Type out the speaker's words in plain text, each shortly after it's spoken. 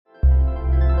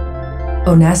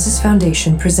Onassis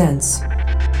Foundation presents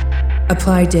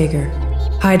Applied Dager,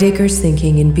 Heidegger's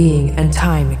Thinking in Being and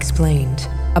Time Explained,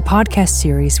 a podcast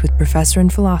series with professor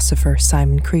and philosopher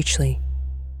Simon Creechley.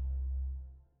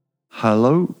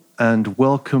 Hello and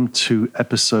welcome to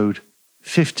episode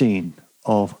 15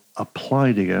 of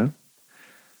Applied Dager.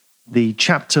 The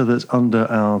chapter that's under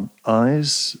our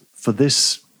eyes for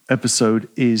this episode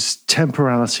is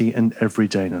Temporality and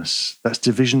Everydayness. That's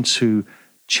Division 2,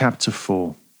 Chapter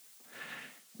 4.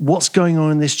 What's going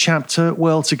on in this chapter?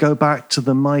 Well, to go back to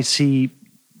the mighty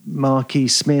Marquis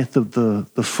Smith of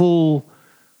the Fool,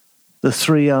 the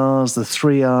 3 R's, the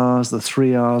 3 R's, the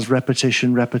 3 R's,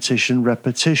 repetition, repetition,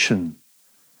 repetition.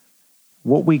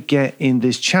 What we get in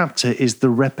this chapter is the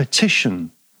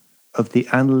repetition of the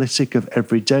analytic of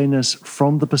everydayness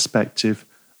from the perspective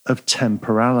of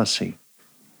temporality.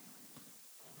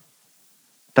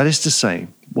 That is to say,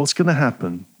 what's going to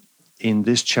happen in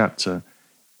this chapter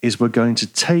is we're going to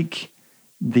take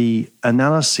the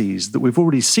analyses that we've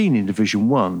already seen in Division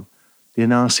 1, the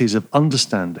analyses of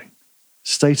understanding,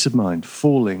 state of mind,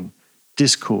 falling,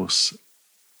 discourse,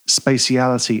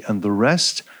 spatiality, and the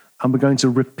rest, and we're going to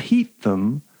repeat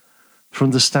them from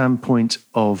the standpoint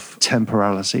of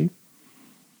temporality.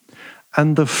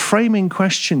 And the framing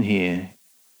question here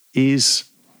is,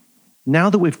 now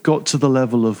that we've got to the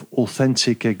level of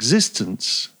authentic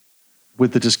existence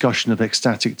with the discussion of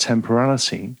ecstatic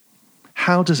temporality,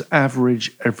 how does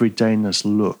average everydayness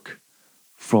look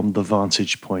from the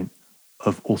vantage point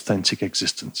of authentic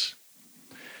existence?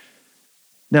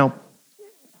 Now,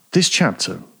 this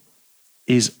chapter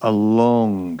is a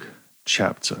long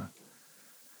chapter,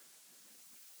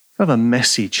 kind of a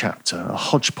messy chapter, a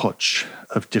hodgepodge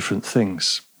of different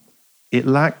things. It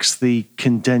lacks the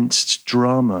condensed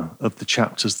drama of the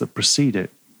chapters that precede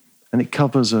it, and it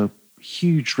covers a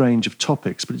huge range of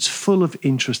topics, but it's full of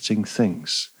interesting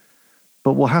things.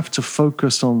 But we'll have to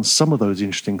focus on some of those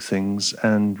interesting things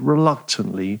and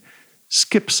reluctantly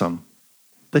skip some.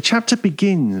 The chapter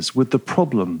begins with the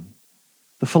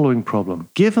following problem.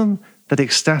 Given that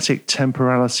ecstatic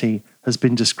temporality has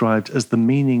been described as the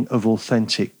meaning of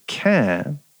authentic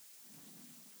care,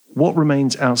 what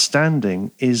remains outstanding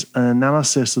is an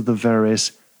analysis of the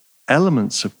various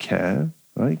elements of care,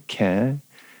 right? Care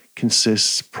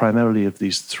consists primarily of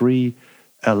these 3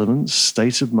 elements: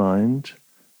 state of mind,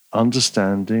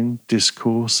 understanding,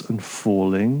 discourse, and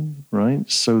falling, right?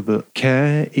 So that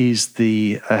care is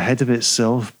the ahead of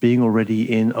itself, being already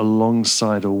in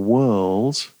alongside a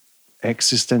world,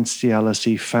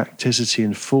 existentiality, facticity,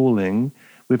 and falling.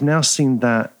 We've now seen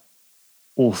that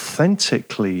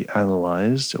authentically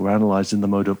analyzed, or analyzed in the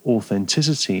mode of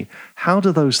authenticity. How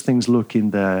do those things look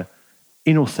in their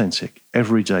inauthentic,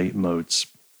 everyday modes?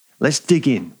 Let's dig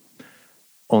in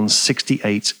on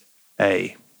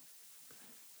 68a.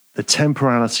 The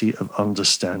temporality of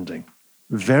understanding.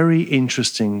 Very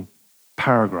interesting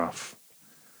paragraph.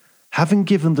 Having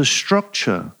given the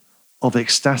structure of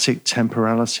ecstatic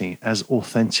temporality as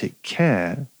authentic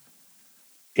care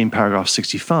in paragraph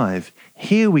 65,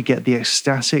 here we get the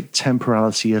ecstatic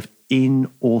temporality of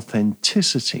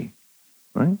inauthenticity,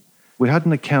 right? We had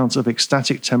an account of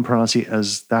ecstatic temporality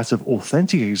as that of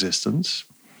authentic existence.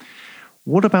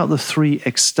 What about the 3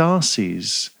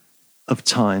 ecstasies of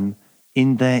time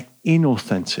in their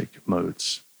inauthentic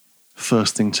modes?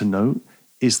 First thing to note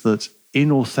is that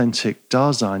inauthentic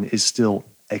Dasein is still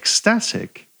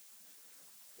ecstatic.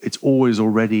 It's always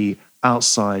already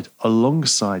outside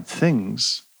alongside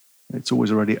things. It's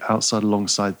always already outside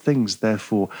alongside things.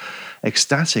 Therefore,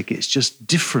 ecstatic, it's just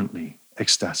differently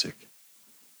ecstatic.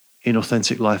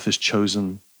 Inauthentic life has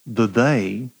chosen the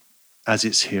they as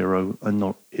its hero and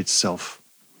not itself.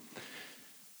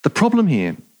 The problem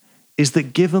here is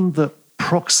that given that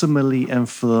proximally and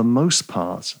for the most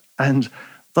part, and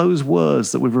those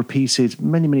words that we've repeated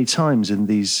many, many times in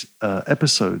these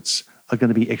episodes are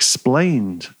going to be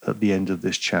explained at the end of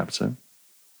this chapter,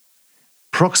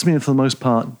 proximally and for the most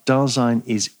part, Dasein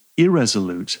is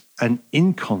irresolute and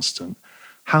inconstant.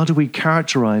 How do we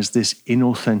characterize this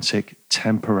inauthentic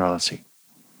temporality?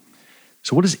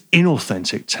 So what does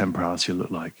inauthentic temporality look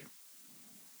like?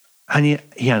 And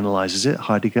he analyzes it,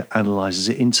 Heidegger analyzes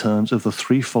it in terms of the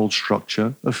 3-fold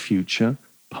structure of future,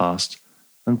 past,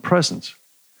 and present.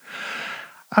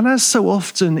 And as so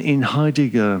often in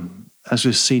Heidegger, as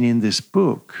we've seen in this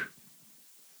book,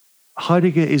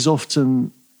 Heidegger is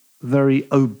often very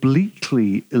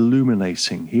obliquely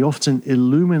illuminating. He often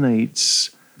illuminates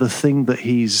the thing that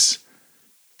he's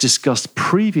discussed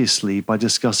previously by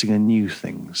discussing a new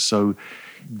thing. So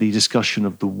the discussion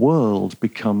of the world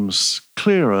becomes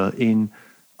clearer in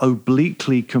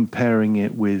obliquely comparing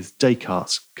it with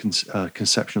Descartes'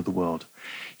 conception of the world.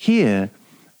 Here,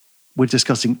 we're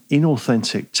discussing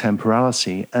inauthentic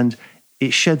temporality, and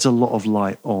it sheds a lot of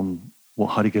light on what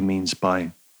Heidegger means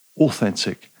by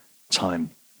authentic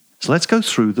time. So let's go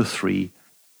through the three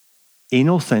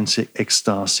inauthentic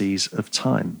ecstasies of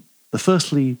time.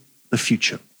 Firstly, the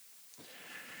future.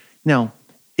 Now,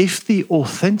 if the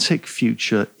authentic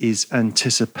future is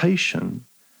anticipation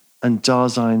and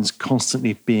Dasein's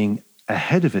constantly being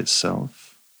ahead of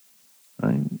itself,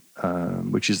 right,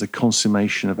 which is the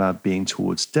consummation of our being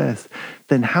towards death,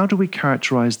 then how do we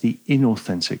characterize the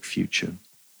inauthentic future?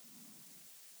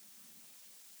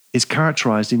 It's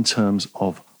characterized in terms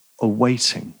of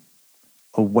awaiting.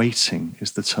 Awaiting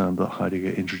is the term that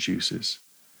Heidegger introduces.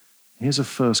 Here's a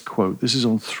first quote. This is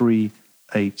on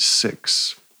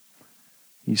 386.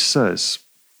 He says,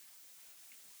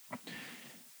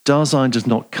 Dasein does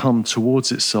not come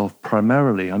towards itself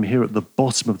primarily. I'm here at the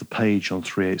bottom of the page on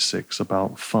 386,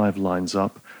 about 5 lines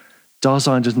up.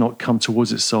 Dasein does not come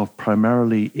towards itself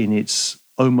primarily in its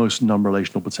almost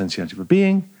non-relational potentiality for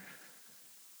being,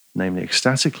 namely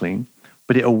ecstatically,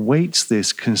 but it awaits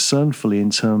this concernfully in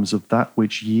terms of that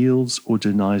which yields or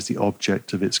denies the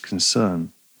object of its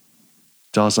concern.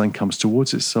 Dasein comes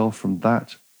towards itself from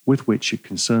that with which it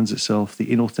concerns itself. The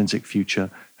inauthentic future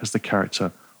has the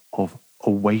character of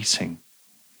awaiting.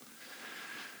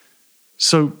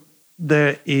 So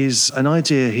there is an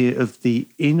idea here of the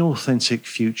inauthentic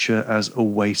future as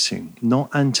awaiting,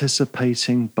 not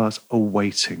anticipating, but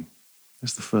awaiting.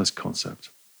 That's the first concept.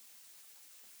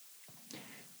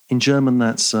 In German,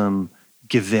 that's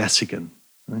gewärtigen,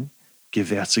 right?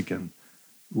 Gewärtigen,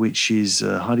 which is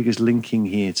Heidegger's linking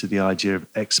here to the idea of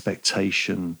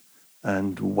expectation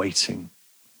and waiting.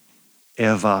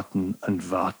 Erwarten and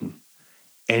warten.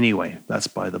 Anyway, that's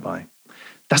by the by.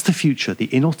 That's the future. The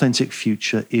inauthentic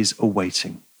future is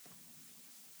awaiting.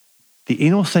 The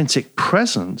inauthentic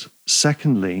present,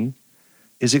 secondly,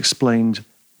 is explained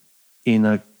in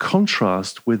a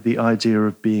contrast with the idea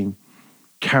of being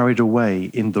carried away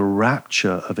in the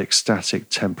rapture of ecstatic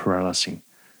temporality.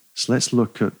 So let's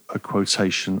look at a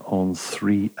quotation on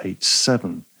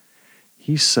 387.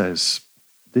 He says,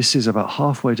 this is about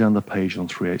halfway down the page on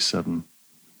 387,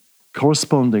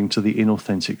 corresponding to the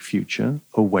inauthentic future,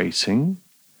 awaiting,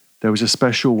 there is a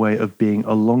special way of being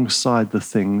alongside the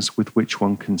things with which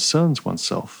one concerns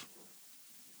oneself.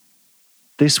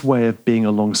 This way of being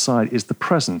alongside is the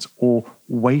present, or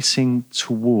waiting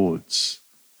towards.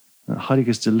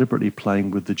 Heidegger's deliberately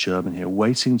playing with the German here.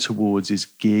 Waiting towards is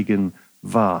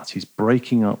Gegenwart. He's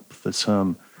breaking up the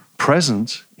term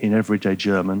present in everyday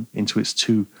German into its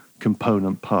two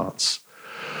component parts.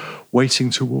 Waiting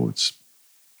towards.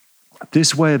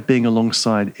 This way of being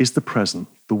alongside is the present,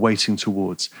 the waiting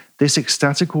towards. This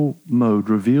ecstatical mode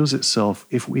reveals itself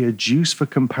if we adduce for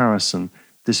comparison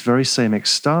this very same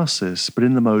ecstasis, but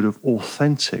in the mode of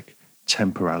authentic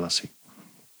temporality.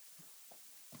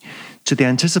 To the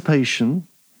anticipation,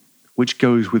 which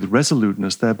goes with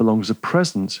resoluteness, there belongs a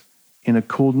present in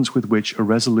accordance with which a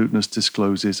resoluteness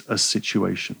discloses a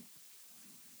situation.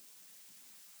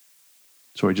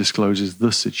 Discloses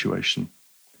the situation.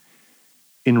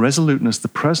 In resoluteness, the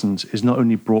present is not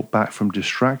only brought back from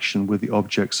distraction with the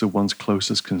objects of one's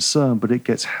closest concern, but it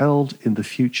gets held in the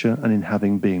future and in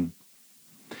having been.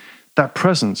 That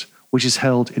present, which is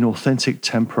held in authentic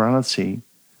temporality,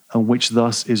 and which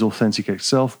thus is authentic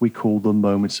itself, we call the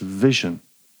moments of vision.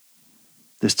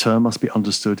 This term must be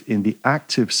understood in the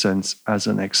active sense as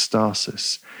an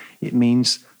ecstasis. It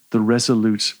means the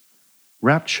resolute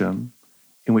rapture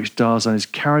in which Dasein is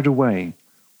carried away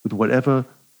with whatever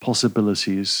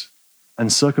possibilities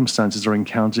and circumstances are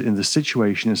encountered in the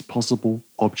situation as possible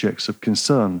objects of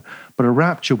concern, but a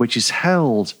rapture which is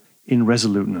held in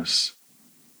resoluteness.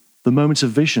 The moment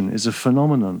of vision is a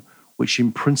phenomenon which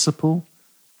in principle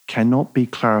cannot be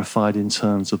clarified in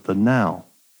terms of the now.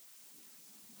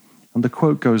 And the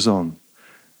quote goes on,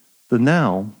 the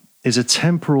now is a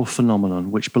temporal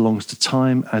phenomenon which belongs to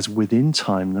time as within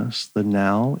timeness, the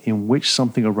now in which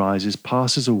something arises,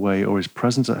 passes away, or is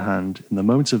present at hand. In the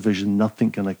moment of vision,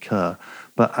 nothing can occur.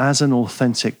 But as an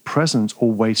authentic present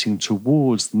or waiting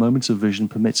towards, the moment of vision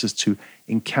permits us to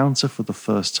encounter for the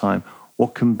first time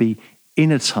what can be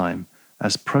in a time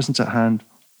as present at hand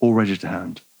or ready to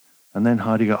hand. And then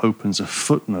Heidegger opens a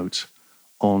footnote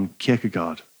on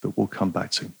Kierkegaard that we'll come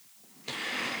back to.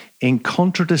 In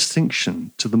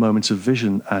contradistinction to the moment of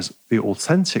vision as the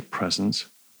authentic present,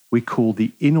 we call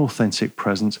the inauthentic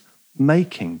present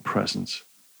making present.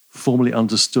 Formally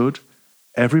understood,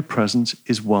 every present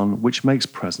is one which makes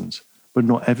present, but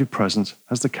not every present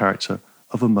has the character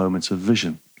of a moment of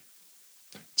vision.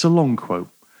 It's a long quote.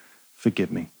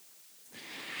 Forgive me.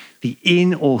 The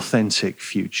inauthentic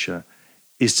future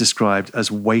is described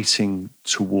as waiting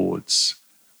towards,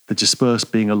 the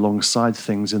dispersed being alongside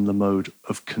things in the mode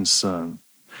of concern.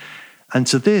 And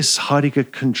to this, Heidegger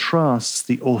contrasts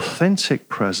the authentic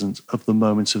present of the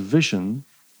moment of vision,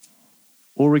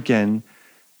 or again,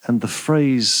 and the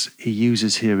phrase he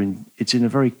uses here, it's in a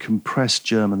very compressed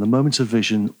German, the moment of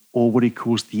vision, or what he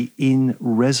calls the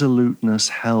irresoluteness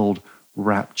held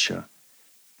rapture.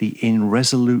 The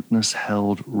irresoluteness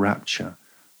held rapture.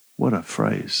 What a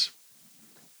phrase.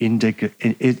 In der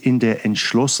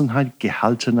Entschlossenheit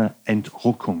gehaltene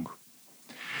Entrückung.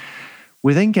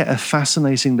 We then get a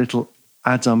fascinating little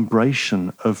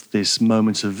adumbration of this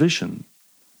moment of vision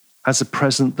as a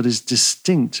present that is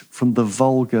distinct from the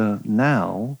vulgar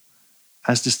now,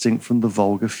 as distinct from the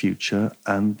vulgar future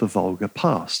and the vulgar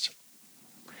past.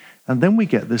 And then we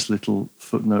get this little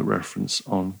footnote reference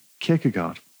on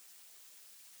Kierkegaard.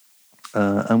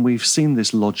 And we've seen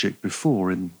this logic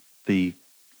before in the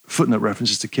footnote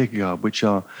references to Kierkegaard, which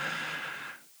are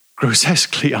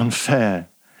grotesquely unfair.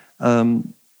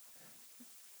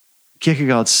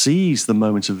 Kierkegaard sees the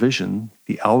moment of vision,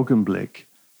 the Augenblick,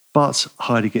 but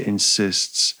Heidegger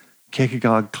insists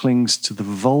Kierkegaard clings to the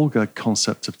vulgar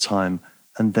concept of time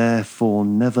and therefore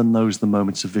never knows the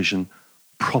moments of vision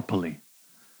properly.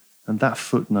 And that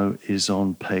footnote is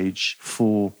on page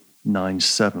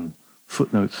 497,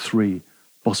 footnote 3,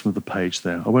 bottom of the page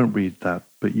there. I won't read that,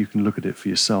 but you can look at it for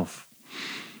yourself.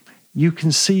 You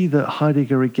can see that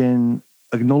Heidegger again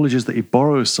acknowledges that he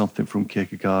borrows something from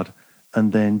Kierkegaard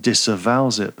and then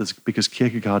disavows it because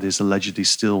Kierkegaard is allegedly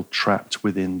still trapped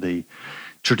within the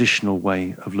traditional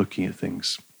way of looking at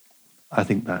things. I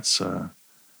think that's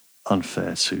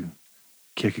unfair to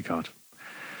Kierkegaard.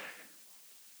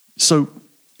 So,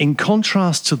 in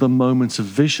contrast to the moment of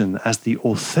vision as the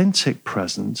authentic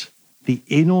present, the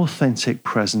inauthentic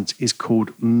present is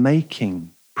called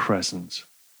making present.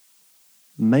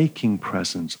 Making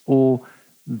present, or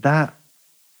that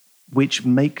which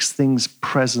makes things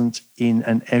present in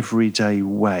an everyday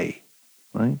way,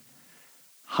 right?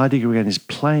 Heidegger again is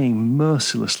playing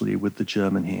mercilessly with the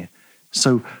German here.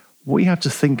 So what you have to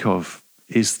think of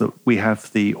is that we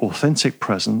have the authentic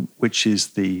present, which is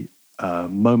the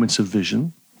moment of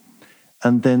vision,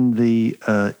 and then the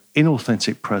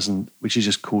inauthentic present, which is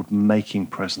just called making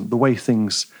present, the way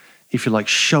things, if you like,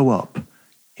 show up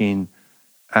in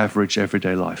average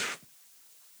everyday life.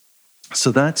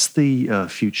 So that's the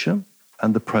future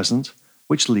and the present,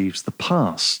 which leaves the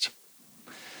past.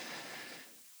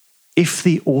 If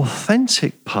the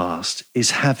authentic past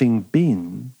is having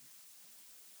been,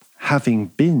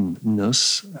 having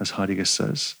beenness, as Heidegger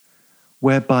says,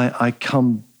 whereby I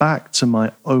come back to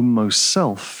my ownmost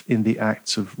self in the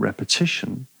act of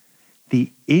repetition,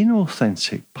 the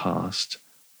inauthentic past,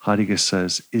 Heidegger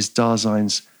says, is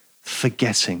Dasein's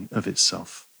forgetting of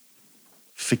itself.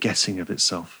 Forgetting of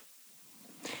itself.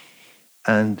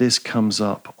 And this comes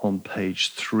up on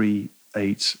page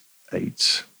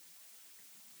 388.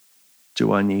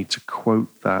 Do I need to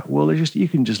quote that? Well, you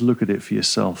can just look at it for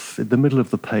yourself. In the middle of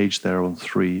the page there on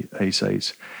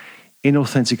 388,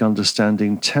 inauthentic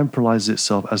understanding temporalizes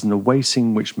itself as an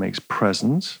awaiting which makes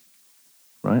present,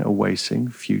 right? Awaiting,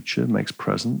 future, makes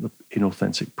present, the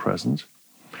inauthentic present.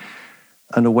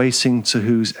 An awaiting to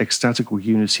whose ecstatical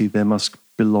unity there must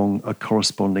belong a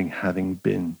corresponding having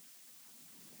been.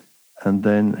 And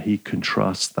then he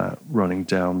contrasts that running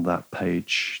down that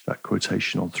page, that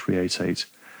quotation on 388.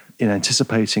 In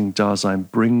anticipating, Dasein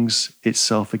brings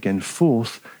itself again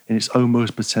forth in its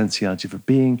ownmost potentiality for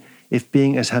being. If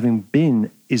being as having been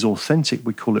is authentic,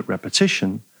 we call it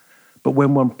repetition. But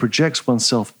when one projects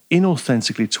oneself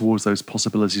inauthentically towards those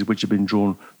possibilities which have been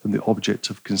drawn from the object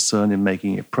of concern in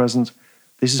making it present,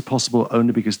 this is possible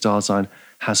only because Dasein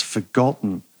has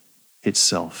forgotten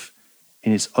itself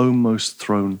in its ownmost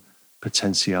thrown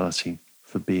potentiality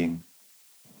for being.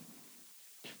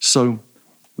 So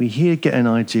we here get an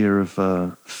idea of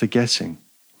forgetting.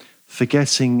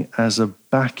 Forgetting as a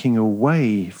backing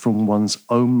away from one's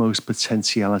ownmost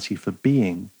potentiality for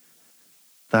being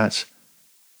that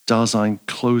Dasein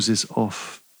closes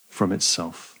off from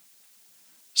itself.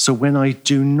 So when I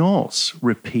do not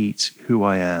repeat who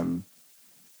I am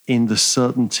in the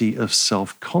certainty of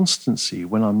self-constancy,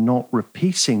 when I'm not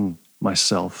repeating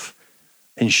myself,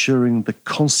 ensuring the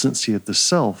constancy of the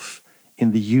self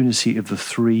in the unity of the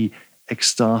three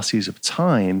ecstasies of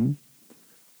time,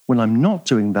 when I'm not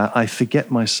doing that, I forget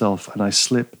myself and I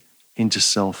slip into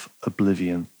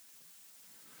self-oblivion.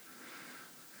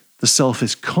 The self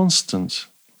is constant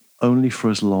only for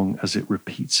as long as it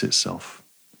repeats itself.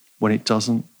 When it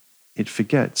doesn't, it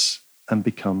forgets and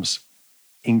becomes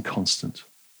inconstant.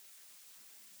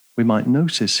 We might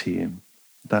notice here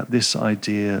that this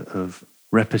idea of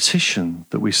repetition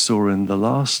that we saw in the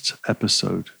last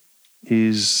episode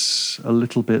is a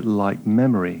little bit like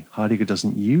memory. Heidegger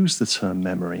doesn't use the term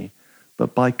memory,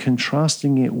 but by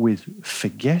contrasting it with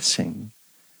forgetting,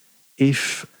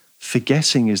 if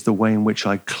forgetting is the way in which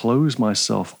I close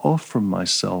myself off from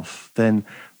myself, then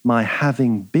my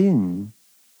having been,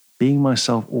 being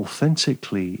myself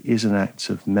authentically, is an act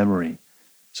of memory.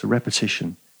 So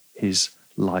repetition is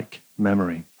like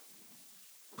memory.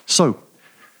 So,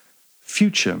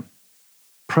 future,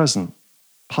 present,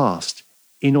 past,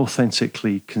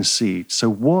 inauthentically conceived. So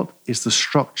what is the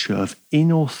structure of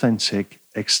inauthentic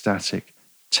ecstatic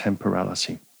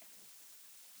temporality?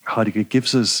 Heidegger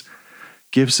gives us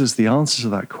the answer to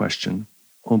that question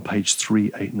on page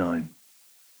 389.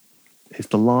 It's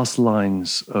the last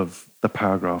lines of the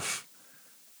paragraph.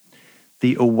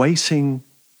 The awaiting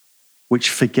which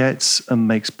forgets and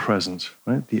makes present,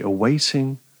 right? The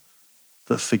awaiting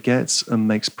that forgets and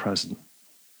makes present.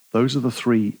 Those are the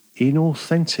three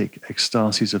inauthentic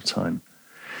ecstasies of time.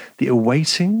 The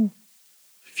awaiting,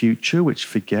 future, which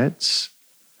forgets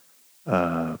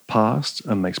past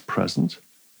and makes present,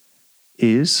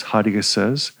 is, Heidegger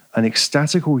says, an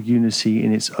ecstatical unity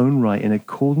in its own right, in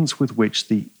accordance with which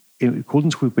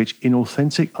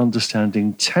inauthentic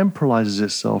understanding temporalizes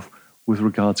itself with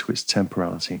regard to its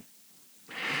temporality.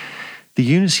 The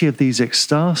unity of these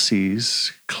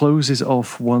ecstasies closes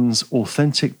off one's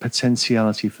authentic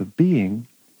potentiality for being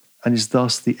and is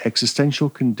thus the existential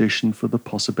condition for the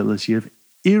possibility of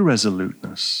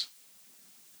irresoluteness.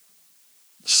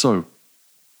 So,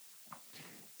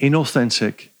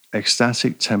 inauthentic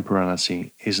ecstatic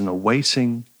temporality is an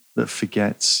awaiting that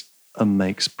forgets and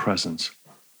makes present.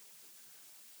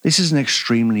 This is an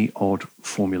extremely odd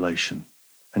formulation,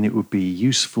 and it would be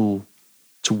useful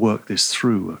to work this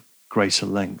through at greater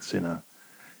length in a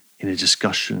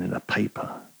discussion, in a paper,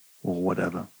 or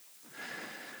whatever.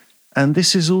 And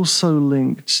this is also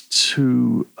linked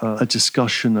to a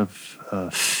discussion of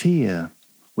fear,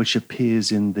 which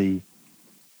appears in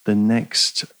the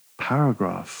next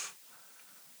paragraph,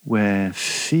 where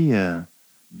fear,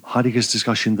 Heidegger's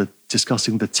discussing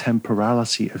the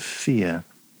temporality of fear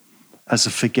as a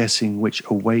forgetting which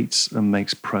awaits and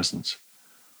makes present.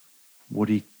 What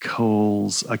he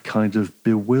calls a kind of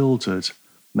bewildered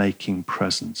making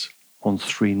present on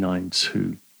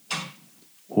 392.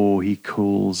 Or he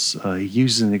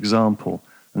uses an example,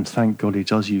 and thank God he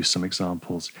does use some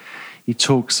examples. He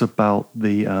talks about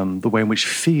the way in which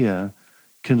fear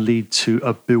can lead to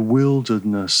a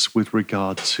bewilderedness with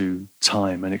regard to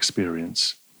time and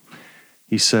experience.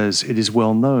 He says, it is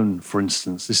well known, for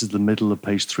instance, this is the middle of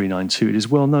page 392, it is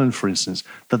well known, for instance,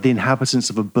 that the inhabitants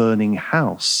of a burning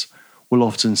house will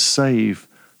often save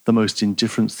the most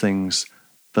indifferent things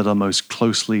that are most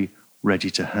closely ready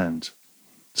to hand.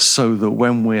 So that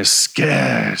when we're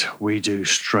scared, we do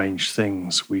strange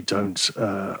things. We don't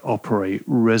operate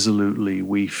resolutely.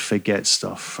 We forget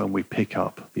stuff and we pick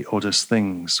up the oddest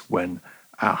things when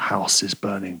our house is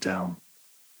burning down.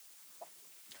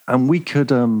 And we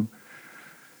could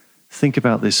think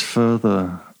about this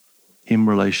further in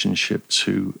relationship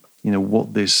to,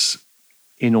 what this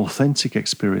inauthentic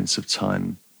experience of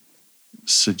time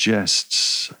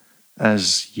suggests.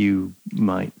 As you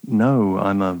might know,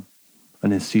 I'm an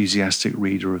enthusiastic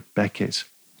reader of Beckett.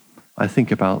 I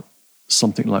think about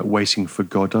something like Waiting for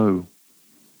Godot.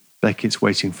 Beckett's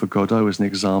Waiting for Godot is an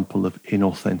example of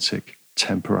inauthentic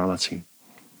temporality,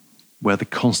 where the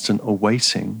constant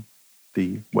awaiting,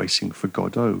 the waiting for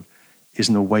Godot, is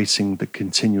an awaiting that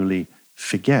continually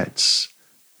forgets.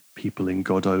 People in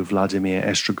Godot, Vladimir,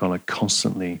 Estragon are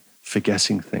constantly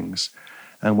forgetting things,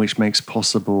 and which makes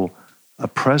possible a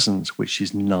present which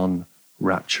is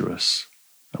non-rapturous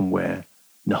and where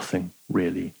nothing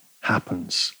really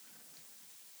happens.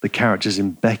 The characters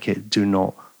in Beckett do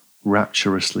not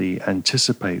rapturously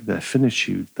anticipate their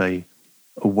finitude, they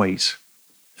await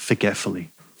forgetfully.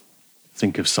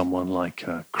 Think of someone like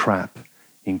Krapp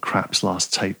in Krapp's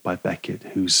Last Tape by Beckett,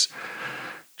 who's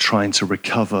trying to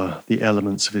recover the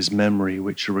elements of his memory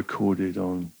which are recorded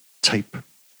on tape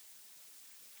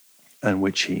and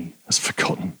which he has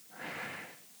forgotten.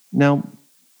 Now,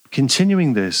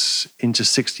 continuing this into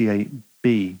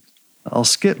 68b, I'll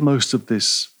skip most of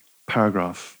this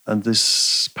paragraph, and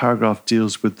this paragraph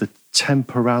deals with the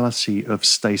temporality of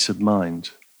state of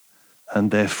mind, and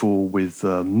therefore with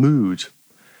mood.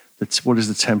 What is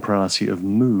the temporality of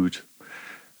mood?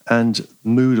 And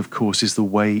mood, of course, is the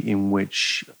way in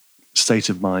which state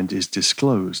of mind is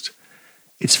disclosed.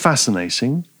 It's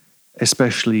fascinating,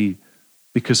 especially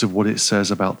because of what it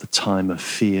says about the time of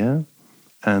fear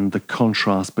and the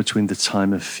contrast between the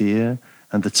time of fear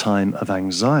and the time of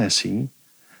anxiety,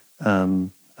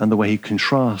 and the way he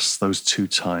contrasts those two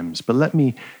times. But let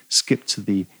me skip to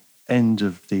the end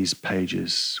of these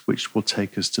pages, which will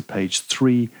take us to page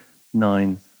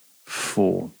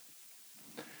 394.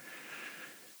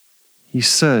 He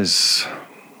says,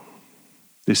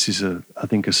 this is, I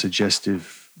think, a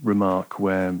suggestive remark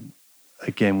where,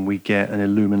 again, we get an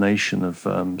illumination of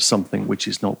something which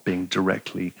is not being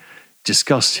directly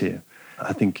discussed here.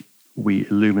 I think we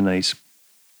illuminate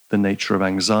the nature of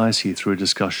anxiety through a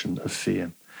discussion of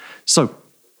fear. So,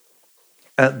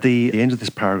 at the end of this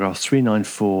paragraph,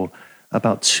 394,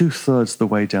 about 2/3 of the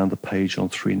way down the page on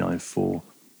 394,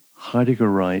 Heidegger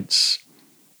writes,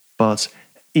 but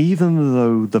even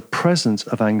though the presence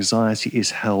of anxiety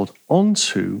is held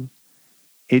onto,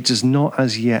 it does not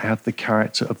as yet have the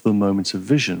character of the moment of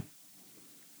vision,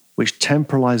 which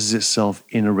temporalizes itself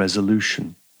in a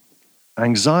resolution.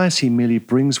 Anxiety merely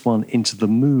brings one into the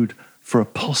mood for a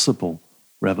possible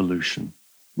resolution.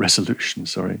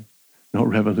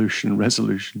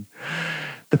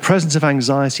 The presence of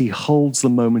anxiety holds the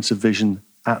moment of vision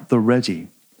at the ready,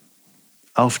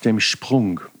 auf dem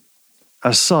Sprung.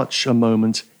 As such, a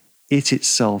moment, it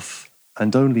itself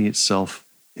and only itself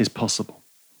is possible.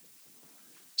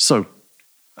 So,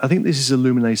 I think this is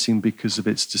illuminating because of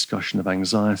its discussion of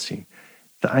anxiety.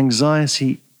 That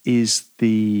anxiety is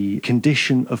the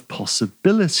condition of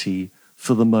possibility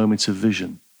for the moment of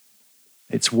vision.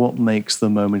 It's what makes the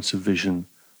moment of vision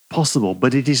possible,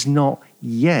 but it is not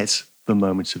yet the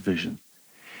moment of vision.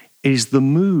 It is the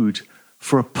mood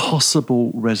for a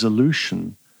possible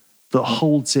resolution that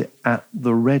holds it at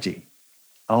the ready,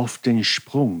 auf den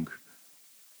Sprung,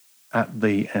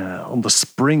 on the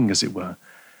spring, as it were,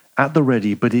 at the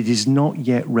ready, but it is not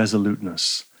yet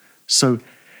resoluteness. So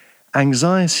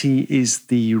anxiety is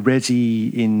the ready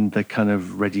in the kind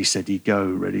of ready, steady, go,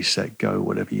 ready, set, go,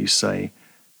 whatever you say.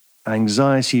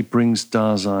 Anxiety brings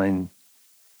Dasein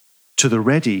to the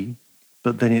ready,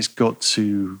 but then it's got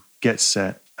to get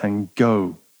set and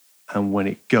go. And when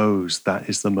it goes, that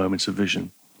is the moment of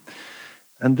vision.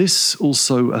 And this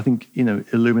also, I think,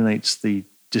 illuminates the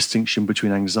distinction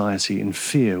between anxiety and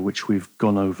fear, which we've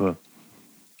gone over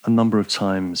a number of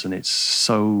times, and it's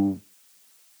so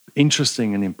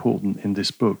interesting and important in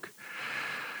this book.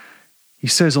 He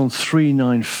says on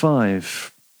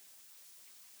 395,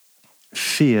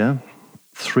 fear,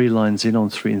 3 lines in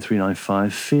on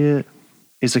 395, fear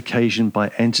is occasioned by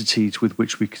entities with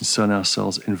which we concern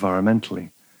ourselves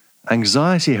environmentally.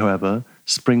 Anxiety, however,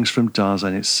 springs from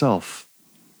Dasein itself.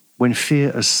 When fear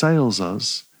assails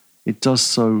us, it does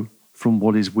so from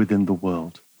what is within the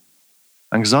world.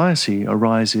 Anxiety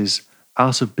arises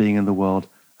out of being in the world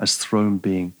as thrown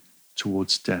being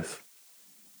towards death.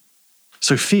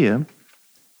 So fear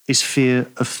is fear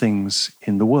of things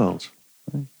in the world,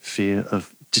 right? Fear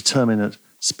of determinate,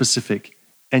 specific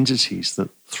entities that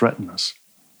threaten us.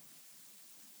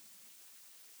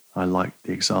 I like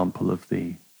the example of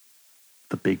the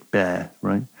big bear,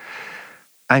 right?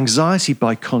 Anxiety,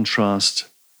 by contrast,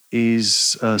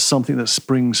 is something that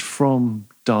springs from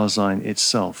Dasein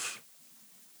itself.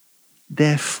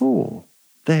 Therefore,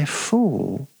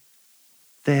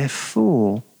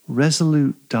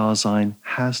 resolute Dasein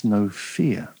has no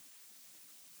fear.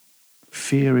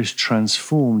 Fear is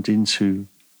transformed into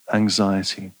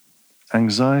anxiety.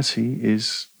 Anxiety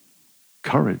is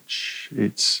courage,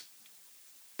 it's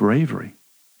bravery.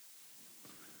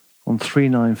 On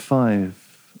 395,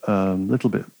 a little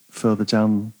bit further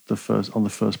down on the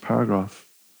first paragraph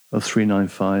of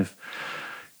 395,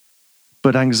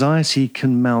 but anxiety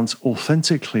can mount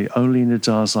authentically only in a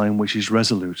Dasein which is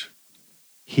resolute.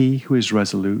 He who is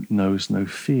resolute knows no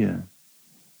fear.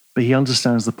 But he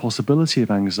understands the possibility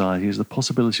of anxiety as the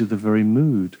possibility of the very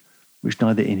mood which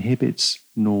neither inhibits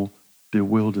nor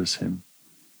bewilders him.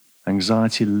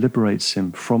 Anxiety liberates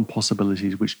him from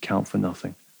possibilities which count for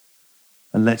nothing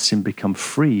and lets him become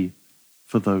free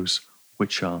for those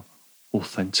which are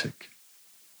authentic.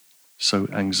 So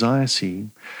anxiety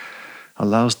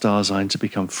allows Dasein to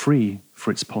become free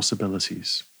for its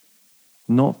possibilities,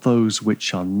 not those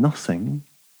which are nothing,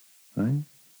 right?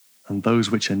 And those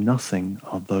which are nothing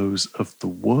are those of the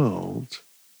world,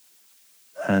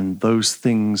 and those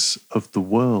things of the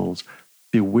world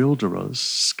bewilder us,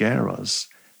 scare us,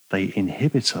 they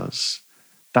inhibit us.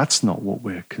 That's not what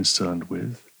we're concerned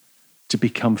with. To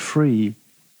become free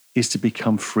is to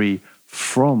become free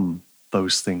from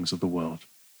those things of the world.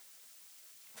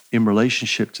 In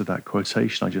relationship to that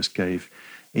quotation I just gave,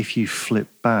 if you flip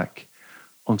back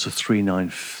onto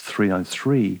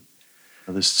 393,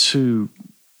 there's two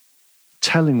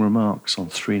telling remarks on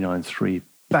 393,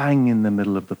 bang in the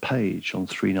middle of the page on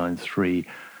 393,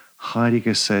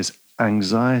 Heidegger says,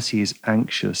 anxiety is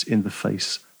anxious in the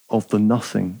face of the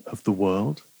nothing of the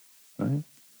world. Right?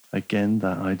 Again,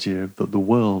 that idea that the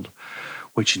world,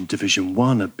 which in Division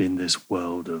 1 had been this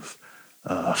world of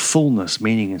fullness,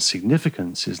 meaning and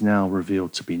significance, is now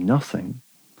revealed to be nothing.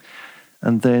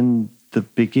 And then the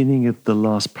beginning of the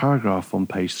last paragraph on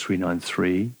page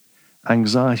 393,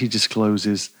 anxiety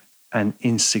discloses an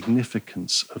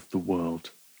insignificance of the world.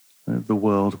 The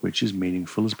world which is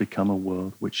meaningful has become a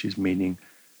world which is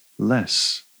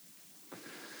meaningless.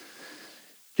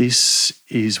 This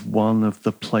is one of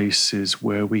the places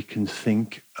where we can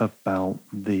think about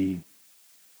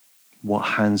what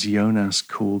Hans Jonas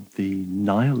called the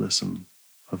nihilism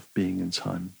of being in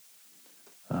time.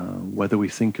 Whether we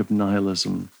think of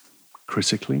nihilism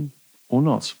critically or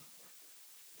not.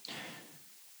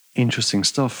 Interesting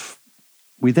stuff.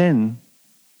 We then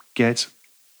get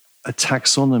a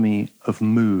taxonomy of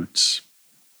moods.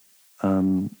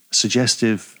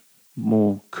 Suggestive,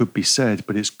 more could be said,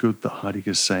 but it's good that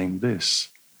Heidegger's saying this.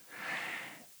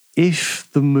 If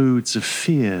the moods of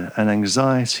fear and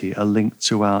anxiety are linked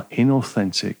to our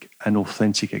inauthentic and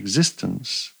authentic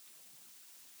existence,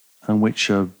 and which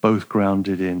are both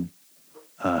grounded in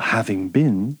having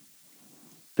been,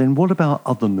 then what about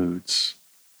other moods?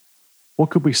 What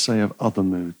could we say of other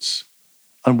moods?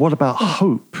 And what about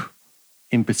hope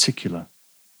in particular?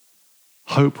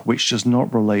 Hope which does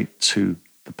not relate to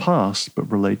the past,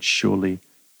 but relates surely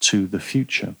to the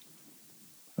future.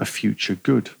 A future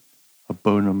good, a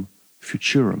bonum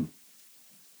futurum.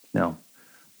 Now,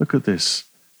 look at this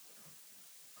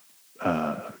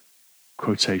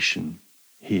quotation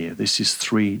here. This is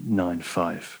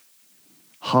 395.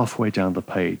 Halfway down the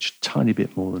page, tiny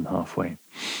bit more than halfway.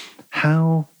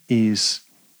 How is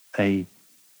a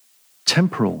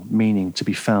temporal meaning to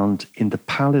be found in the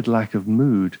pallid lack of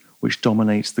mood which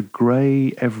dominates the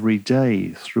grey everyday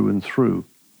through and through?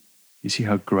 You see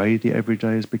how grey the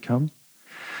everyday has become?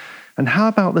 And how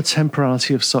about the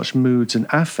temporality of such moods and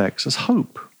affects as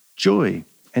hope, joy,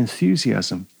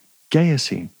 enthusiasm,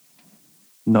 gaiety?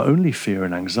 Not only fear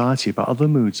and anxiety, but other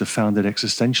moods are founded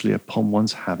existentially upon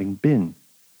one's having been.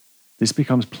 This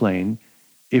becomes plain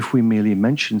if we merely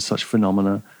mention such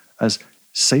phenomena as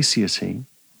satiety,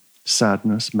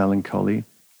 sadness, melancholy,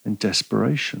 and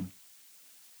desperation.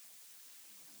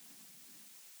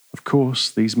 Of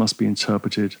course, these must be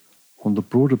interpreted on the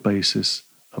broader basis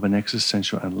of an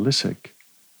existential analytic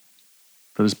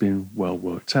that has been well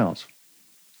worked out.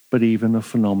 But even a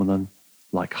phenomenon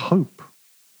like hope,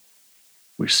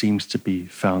 which seems to be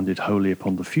founded wholly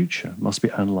upon the future, must be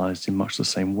analyzed in much the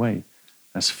same way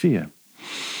as fear.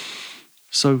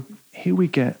 So here we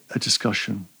get a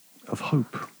discussion of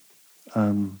hope.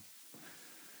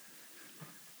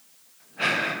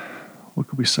 What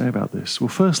could we say about this? Well,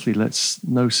 firstly, let's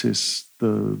notice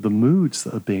the moods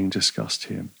that are being discussed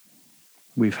here.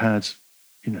 We've had,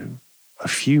 a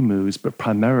few moods, but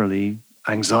primarily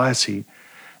anxiety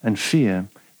and fear.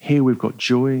 Here we've got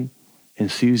joy,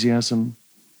 enthusiasm,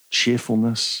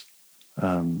 cheerfulness,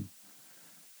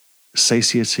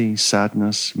 satiety,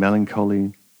 sadness,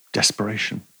 melancholy,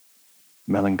 desperation.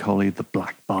 Melancholy, the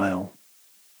black bile.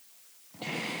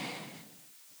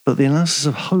 But the analysis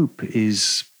of hope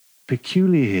is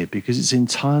peculiar here because it's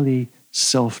entirely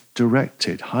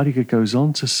self-directed. Heidegger goes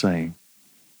on to say,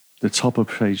 the top of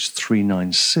page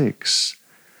 396,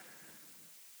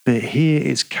 but here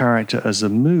its character as a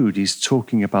mood, he's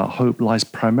talking about hope, lies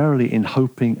primarily in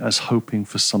hoping as hoping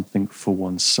for something for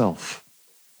oneself.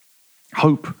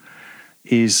 Hope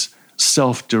is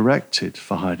self-directed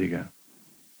for Heidegger.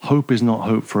 Hope is not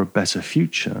hope for a better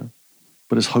future,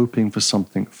 but is hoping for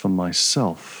something for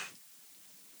myself.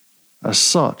 As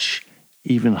such,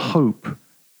 even hope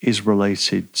is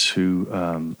related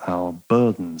to our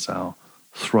burdens, our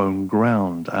thrown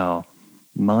ground, our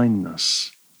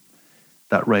mindness.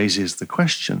 That raises the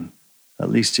question, at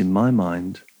least in my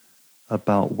mind,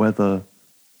 about whether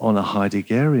on a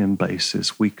Heideggerian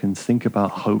basis we can think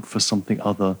about hope for something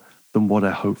other than what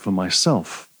I hope for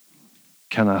myself.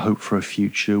 Can I hope for a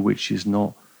future which is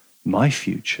not my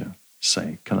future,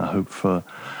 say? Can I hope for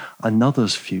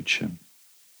another's future?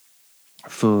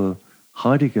 For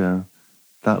Heidegger,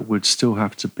 that would still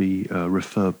have to be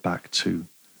referred back to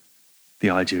the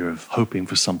idea of hoping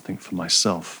for something for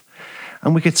myself.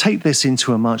 And we could take this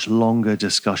into a much longer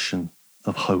discussion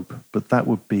of hope, but that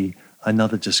would be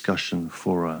another discussion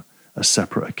for a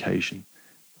separate occasion.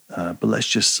 But let's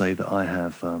just say that I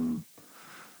have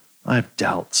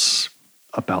doubts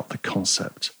about the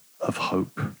concept of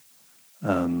hope.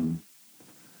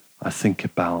 I think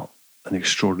about an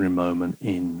extraordinary moment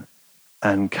in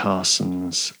Anne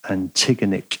Carson's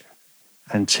Antigonic,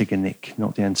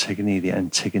 not the Antigone, the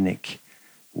Antigonic,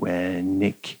 where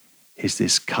Nick is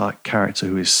this character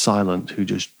who is silent, who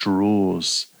just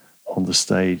draws on the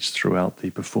stage throughout the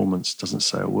performance, doesn't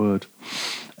say a word.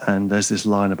 And there's this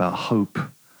line about hope.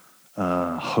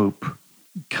 Hope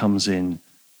comes in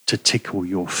to tickle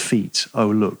your feet. Oh,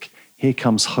 look, here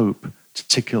comes hope to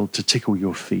tickle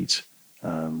your feet,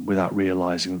 without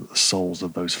realizing that the soles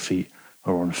of those feet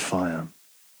are on fire.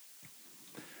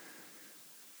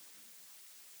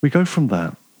 We go from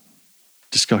that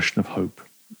discussion of hope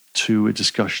to a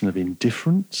discussion of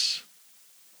indifference,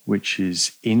 which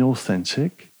is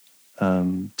inauthentic,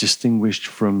 distinguished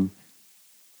from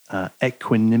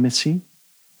equanimity.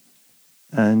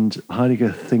 And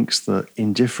Heidegger thinks that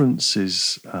indifference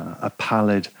is a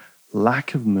pallid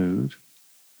lack of mood,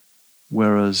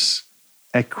 whereas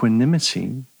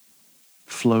equanimity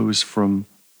flows from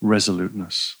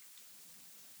resoluteness.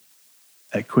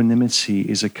 Equanimity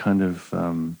is a kind of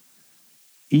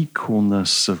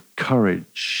equalness of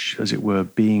courage, as it were,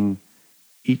 being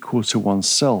equal to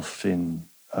oneself in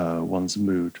one's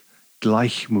mood.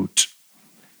 Gleichmut.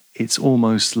 It's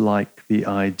almost like the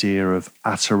idea of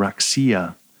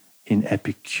ataraxia in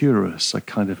Epicurus, a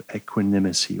kind of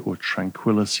equanimity or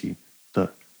tranquility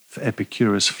that for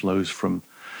Epicurus flows from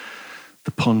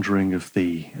the pondering of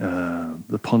the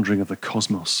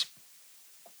cosmos.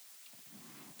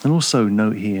 And also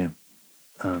note here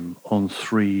on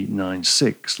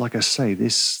 396, like I say,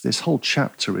 this whole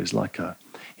chapter is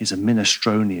a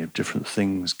minestrone of different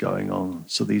things going on.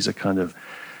 So these are kind of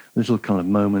little kind of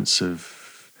moments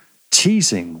of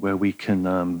teasing where we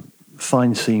can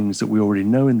find themes that we already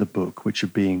know in the book, which are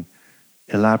being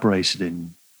elaborated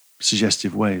in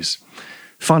suggestive ways.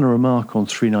 Final remark on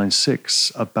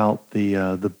 396 about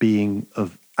the being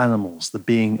of animals, the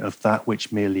being of that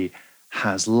which merely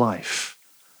has life,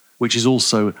 which is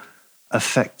also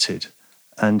affected.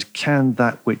 And can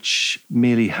that which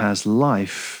merely has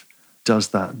life,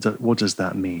 what does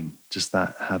that mean? Does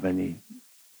that have any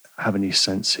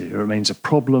sense here? It remains a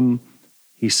problem.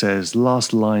 He says,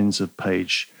 last lines of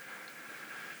page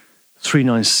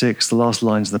 396, the last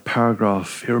lines of the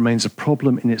paragraph, it remains a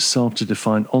problem in itself to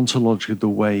define ontologically the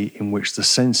way in which the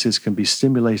senses can be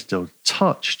stimulated or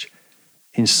touched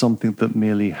in something that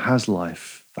merely has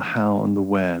life. The how and the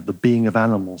where, the being of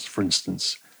animals, for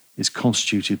instance, is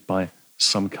constituted by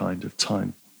some kind of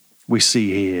time. We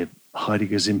see here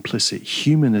Heidegger's implicit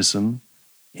humanism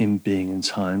in being and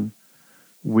time,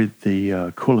 with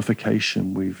the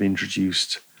qualification we've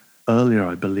introduced earlier,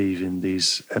 I believe, in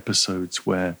these episodes,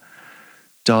 where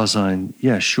Dasein,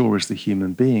 sure, is the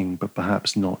human being, but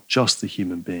perhaps not just the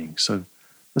human being. So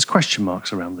there's question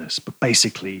marks around this, but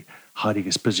basically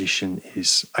Heidegger's position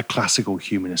is a classical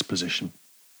humanist position.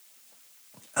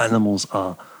 Animals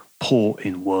are poor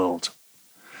in world.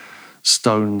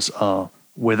 Stones are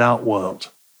without world.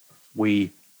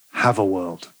 We have a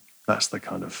world. That's the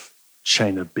kind of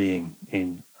chain of being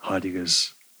in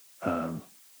Heidegger's early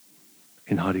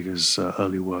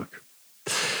work.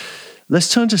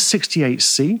 Let's turn to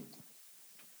 68c.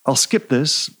 I'll skip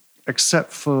this,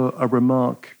 except for a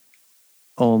remark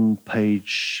on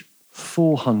page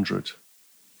 400.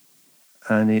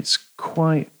 And it's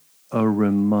quite a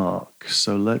remark.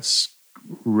 So let's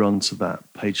run to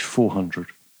that, page 400.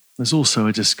 There's also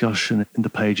a discussion in the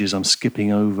pages I'm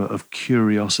skipping over of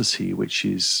curiosity, which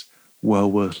is well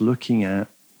worth looking at.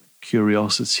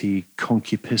 Curiosity,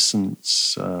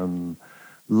 concupiscence,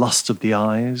 lust of the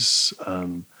eyes,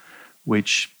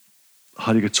 which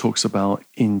Heidegger talks about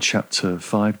in chapter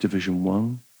 5, division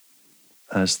 1,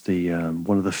 as the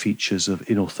one of the features of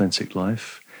inauthentic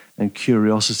life. And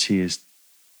curiosity is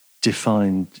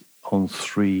defined on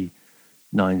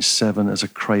 397 as a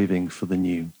craving for the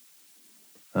new.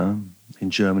 In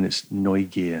German, it's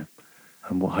Neugier.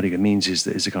 And what Heidegger means is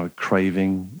that it's a kind of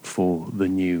craving for the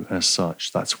new as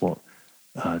such. That's what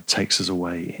takes us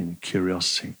away in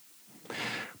curiosity.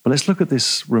 But let's look at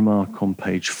this remark on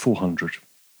page 400.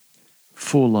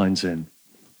 4 lines in.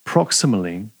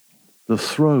 Proximally, the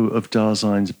throw of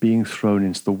Dasein's being thrown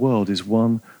into the world is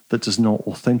one that does not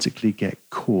authentically get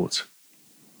caught.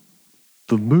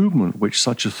 The movement which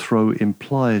such a throw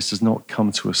implies does not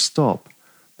come to a stop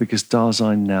because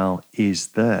Dasein now is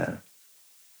there.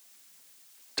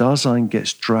 Dasein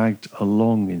gets dragged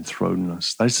along in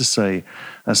thrownness, that is to say,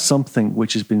 as something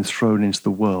which has been thrown into the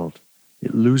world.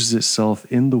 It loses itself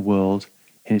in the world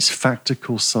in its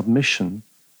factical submission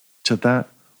to that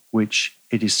which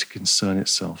it is to concern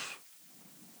itself.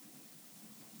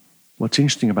 What's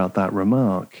interesting about that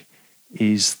remark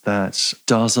is that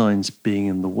Dasein's being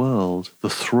in the world, the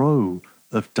throw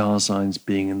of Dasein's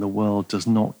being in the world does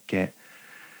not get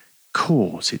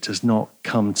caught. It does not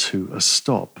come to a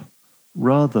stop.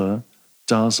 Rather,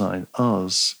 Dasein,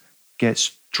 us,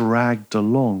 gets dragged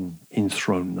along in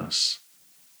thrownness.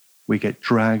 We get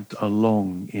dragged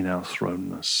along in our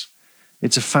thrownness.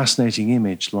 It's a fascinating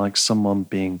image, like someone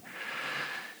being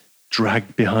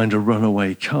dragged behind a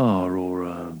runaway car,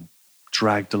 or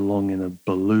dragged along in a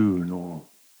balloon, or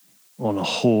on a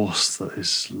horse that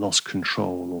has lost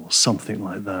control, or something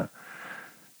like that.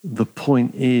 The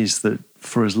point is that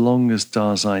for as long as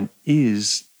Dasein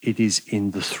is, it is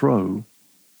in the throw.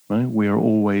 Right? We are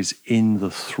always in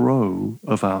the throw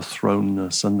of our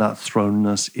thrownness, and that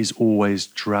thrownness is always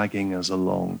dragging us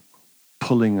along,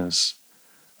 pulling us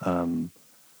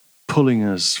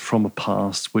from a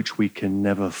past which we can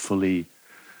never fully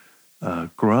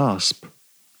grasp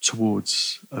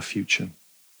towards a future.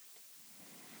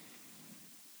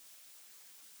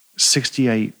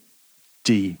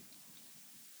 68D.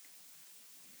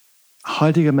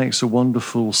 Heidegger makes a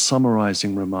wonderful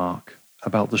summarizing remark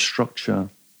about the structure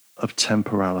of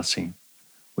temporality,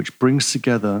 which brings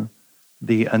together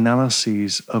the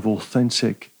analyses of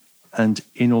authentic and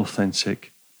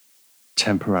inauthentic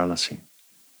temporality.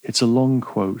 It's a long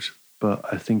quote, but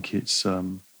I think it's a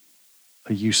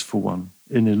useful one,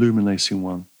 an illuminating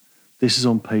one. This is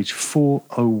on page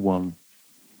 401.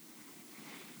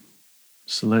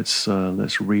 So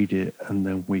let's read it, and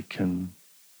then we can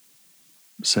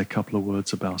say a couple of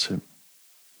words about it.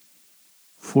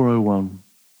 401.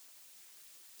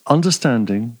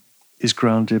 Understanding is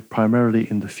grounded primarily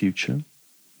in the future,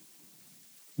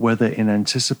 whether in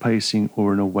anticipating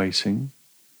or in awaiting.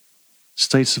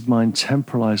 States of mind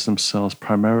temporalize themselves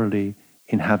primarily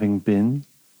in having been,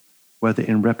 whether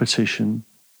in repetition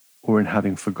or in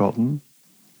having forgotten.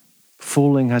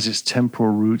 Falling has its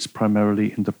temporal roots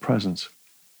primarily in the present,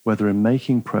 whether in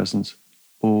making present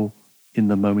or in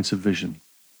the moment of vision.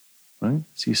 Right?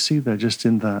 So you see there, just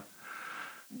in that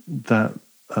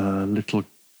little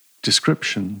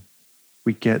description,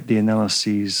 we get the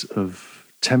analyses of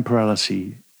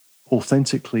temporality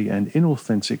authentically and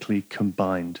inauthentically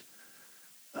combined.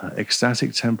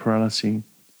 Ecstatic temporality,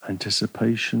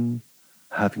 anticipation,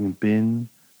 having been,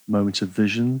 moment of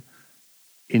vision.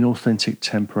 Inauthentic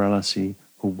temporality,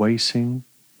 awaiting,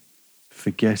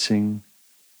 forgetting,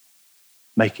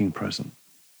 making present.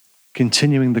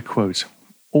 Continuing the quote,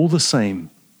 all the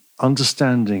same,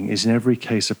 understanding is in every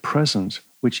case a present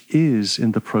which is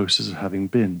in the process of having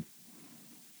been.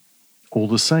 All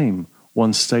the same,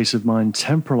 one's state of mind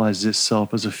temporalizes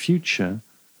itself as a future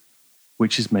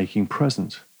which is making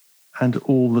present. And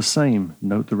all the same,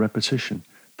 note the repetition,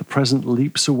 the present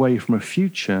leaps away from a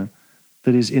future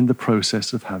that is in the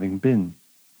process of having been,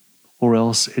 or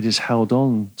else it is held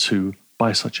on to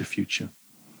by such a future.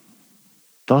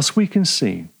 Thus we can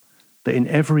see that in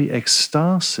every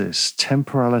ecstasis,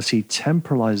 temporality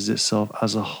temporalizes itself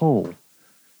as a whole.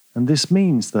 And this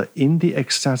means that in the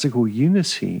ecstatical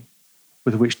unity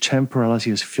with which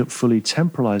temporality has fully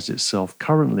temporalized itself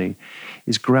currently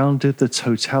is grounded the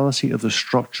totality of the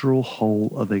structural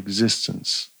whole of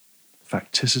existence,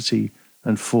 facticity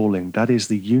and falling. That is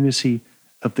the unity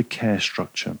of the care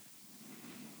structure.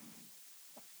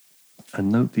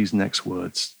 And note these next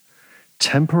words.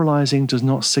 Temporalizing does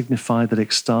not signify that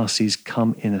ecstasies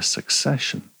come in a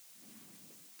succession.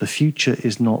 The future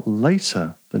is not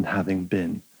later than having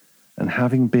been, and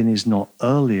having been is not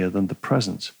earlier than the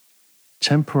present.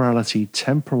 Temporality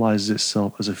temporalizes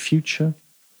itself as a future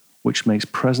which makes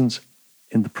present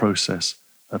in the process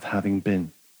of having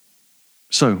been.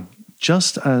 So,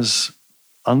 just as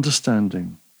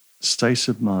understanding, state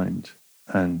of mind,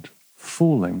 and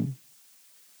falling,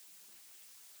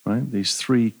 right, these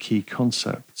three key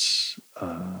concepts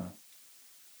are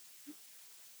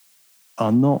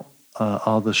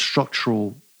the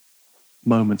structural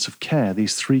moments of care.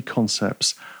 These three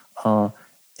concepts are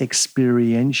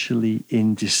experientially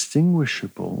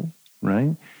indistinguishable,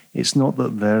 right? It's not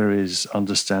that there is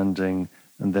understanding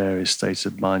and there is state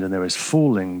of mind and there is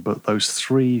falling, but those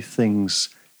three things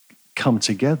come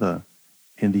together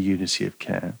in the unity of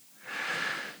care.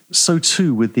 So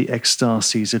too with the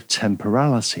ecstasies of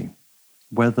temporality,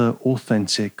 whether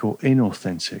authentic or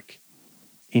inauthentic.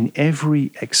 In every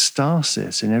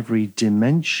ecstasis, in every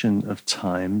dimension of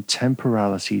time,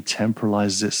 temporality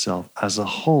temporalizes itself as a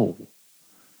whole.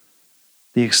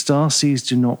 The ecstasies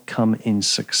do not come in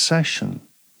succession,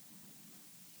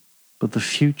 but the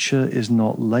future is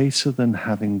not later than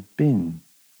having been,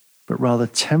 but rather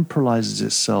temporalizes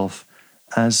itself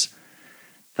as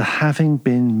the having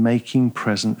been making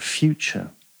present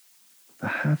future. the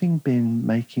having been,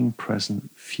 making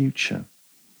present, future.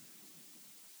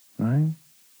 Right?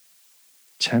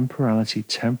 Temporality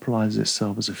temporalizes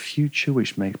itself as a future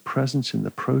which makes present in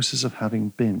the process of having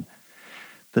been.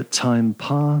 That time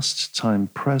past, time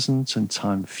present, and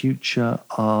time future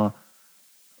are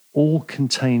all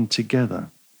contained together,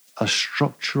 are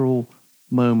structural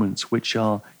moments which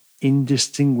are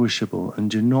indistinguishable and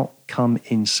do not come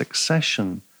in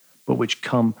succession, but which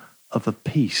come of a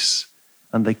piece.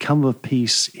 And they come of a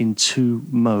piece in two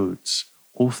modes,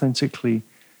 authentically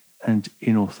and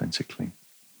inauthentically.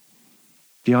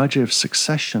 The idea of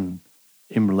succession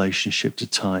in relationship to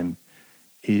time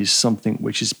is something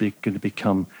which is going to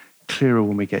become clearer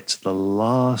when we get to the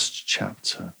last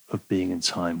chapter of Being in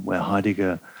Time, where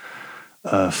Heidegger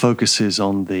focuses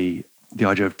on the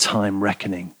idea of time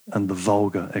reckoning and the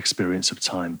vulgar experience of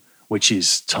time, which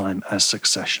is time as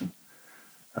succession.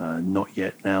 Not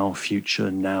yet now,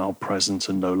 future, now, present,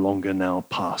 and no longer now,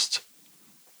 past.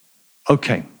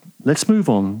 Okay, let's move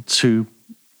on to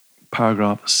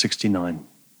paragraph 69.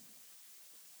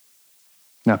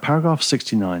 Now, paragraph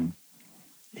 69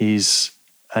 is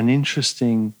an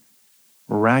interesting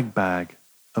ragbag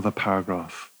of a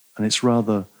paragraph, and it's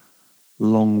rather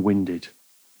long-winded.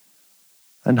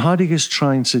 And Heidegger's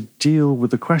trying to deal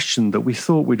with a question that we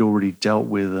thought we'd already dealt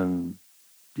with and,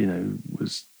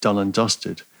 was done and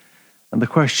dusted. And the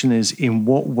question is, in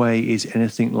what way is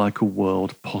anything like a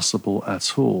world possible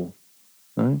at all?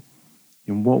 Right?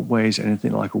 In what way is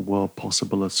anything like a world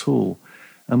possible at all?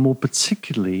 And more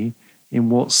particularly, in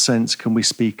what sense can we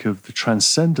speak of the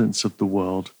transcendence of the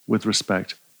world with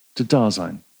respect to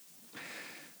Dasein?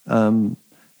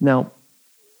 Now,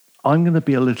 I'm going to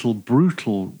be a little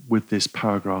brutal with this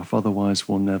paragraph, otherwise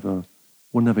we'll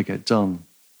never get done.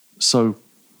 So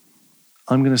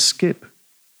I'm going to skip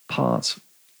part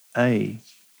A,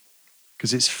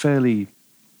 because it's fairly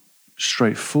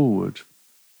straightforward.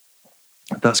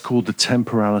 That's called the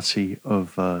temporality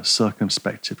of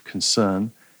circumspective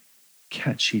concern.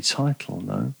 Catchy title,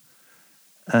 no?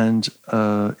 And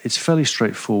it's fairly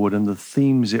straightforward, and the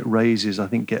themes it raises, I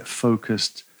think, get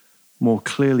focused more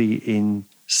clearly in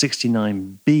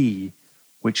 69b,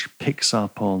 which picks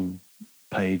up on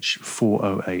page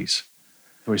 408.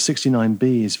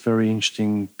 69b is very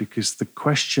interesting because the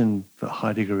question that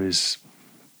Heidegger is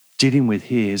dealing with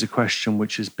here is a question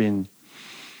which has been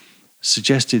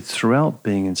suggested throughout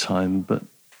Being in Time, but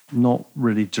not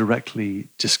really directly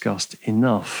discussed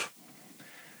enough,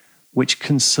 which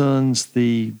concerns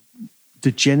the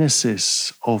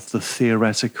genesis of the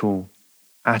theoretical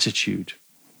attitude.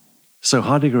 So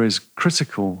Heidegger is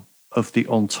critical of the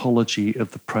ontology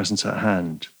of the present at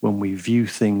hand when we view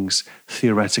things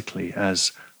theoretically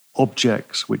as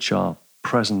objects which are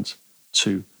present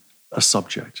to a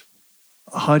subject.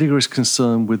 Heidegger is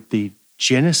concerned with the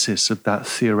genesis of that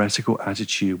theoretical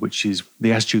attitude, which is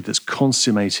the attitude that's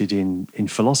consummated in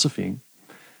philosophy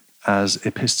as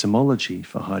epistemology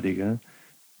for Heidegger,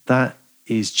 that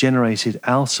is generated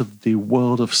out of the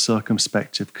world of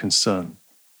circumspective concern,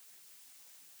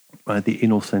 right? The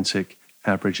inauthentic,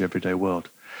 average, everyday world.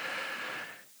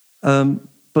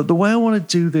 But the way I want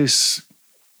to do this,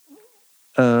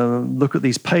 look at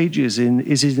these pages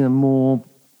is in a more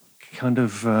kind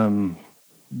of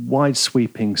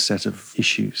wide-sweeping set of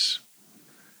issues,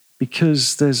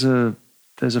 because there's a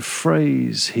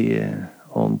phrase here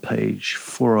on page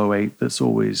 408 that's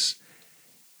always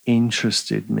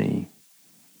interested me,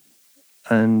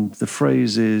 and the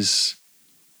phrase is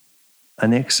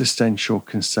an existential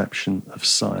conception of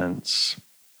science.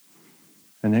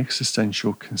 An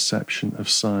existential conception of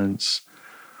science.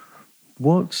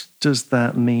 What does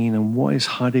that mean, and what is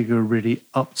Heidegger really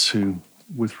up to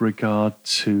with regard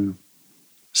to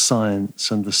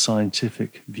science and the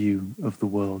scientific view of the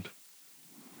world?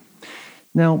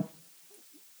 Now,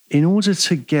 in order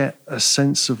to get a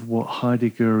sense of what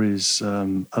Heidegger is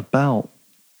about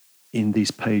in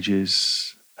these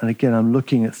pages, and again, I'm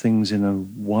looking at things in a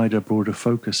wider, broader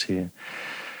focus here,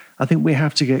 I think we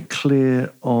have to get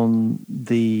clear on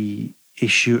the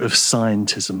issue of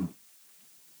scientism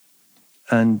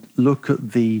and look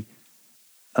at the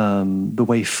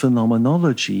way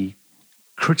phenomenology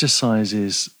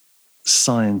criticizes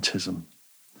scientism.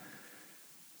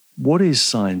 What is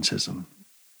scientism?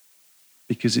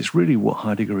 Because it's really what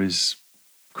Heidegger is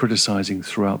criticizing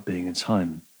throughout Being in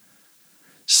Time.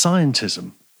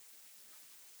 Scientism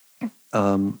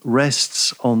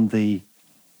rests on the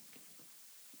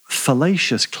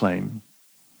fallacious claim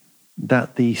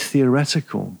that the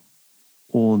theoretical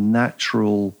or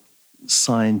natural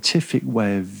scientific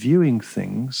way of viewing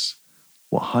things,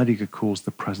 what Heidegger calls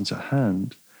the present at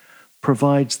hand,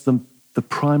 provides the the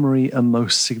primary and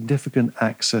most significant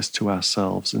access to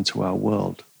ourselves and to our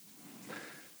world.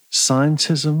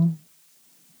 Scientism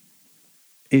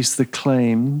is the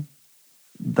claim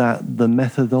that the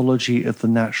methodology of the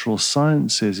natural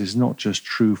sciences is not just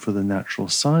true for the natural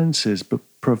sciences, but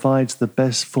provides the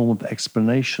best form of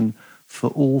explanation for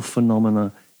all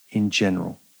phenomena in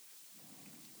general.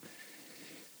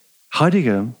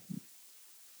 Heidegger,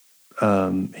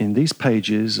 in these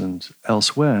pages and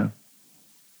elsewhere,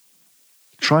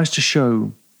 tries to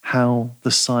show how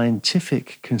the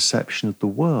scientific conception of the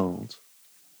world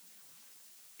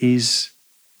is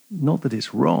not that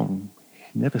it's wrong,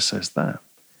 he never says that.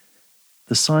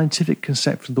 The scientific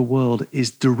conception of the world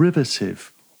is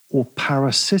derivative or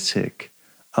parasitic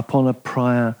upon a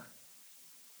prior,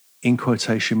 in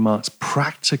quotation marks,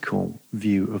 practical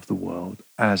view of the world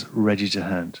as ready to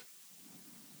hand.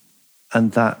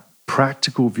 And that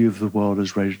practical view of the world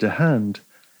as ready to hand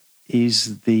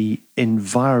is the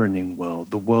environing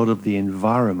world, the world of the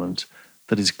environment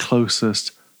that is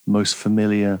closest, most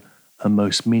familiar, and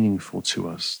most meaningful to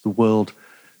us. The world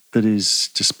that is,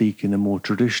 to speak in a more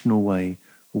traditional way,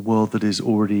 a world that is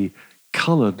already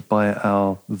colored by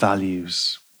our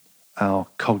values, our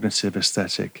cognitive,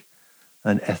 aesthetic,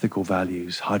 and ethical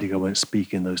values. Heidegger won't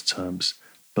speak in those terms,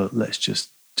 but let's just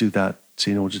do that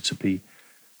in order to be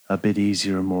a bit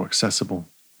easier and more accessible.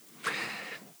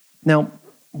 Now,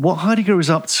 what Heidegger is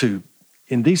up to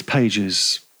in these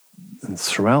pages and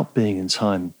throughout Being and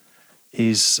Time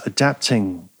is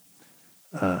adapting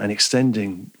and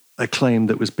extending a claim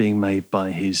that was being made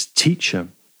by his teacher,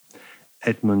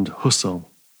 Edmund Husserl.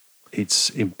 It's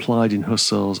implied in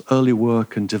Husserl's early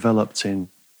work and developed in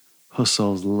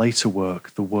Husserl's later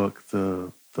work, the work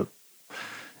that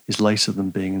is later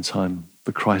than Being and Time,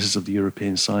 The Crisis of the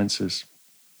European Sciences.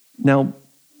 Now,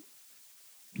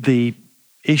 the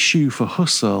issue for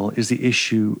Husserl is the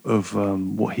issue of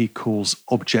what he calls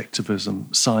objectivism.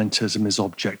 Scientism is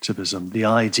objectivism, the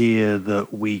idea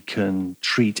that we can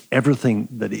treat everything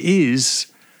that is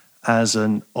as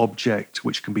an object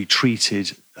which can be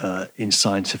treated in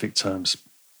scientific terms.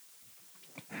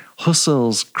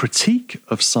 Husserl's critique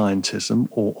of scientism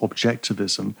or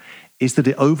objectivism is that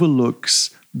it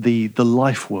overlooks the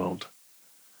life world,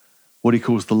 what he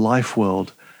calls the life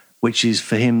world, which is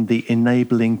for him the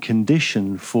enabling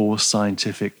condition for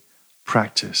scientific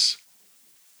practice.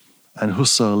 And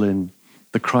Husserl, in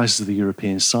The Crisis of the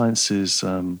European Sciences,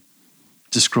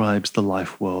 describes the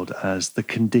life world as the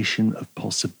condition of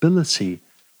possibility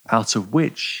out of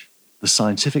which the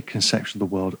scientific conception of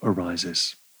the world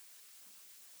arises.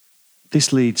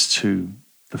 This leads to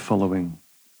the following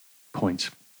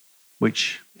point,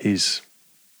 which is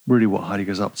really what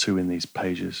Heidegger's up to in these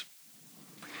pages.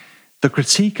 The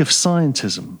critique of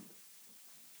scientism,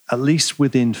 at least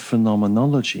within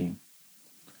phenomenology,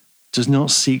 does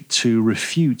not seek to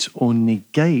refute or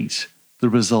negate the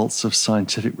results of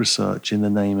scientific research in the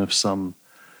name of some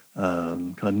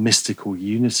kind of mystical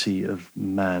unity of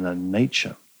man and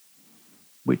nature,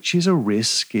 which is a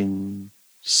risk in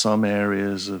some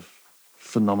areas of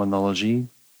phenomenology,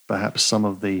 perhaps some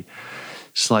of the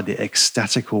slightly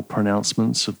ecstatical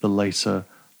pronouncements of the later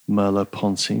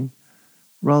Merleau-Ponty.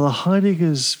 Rather,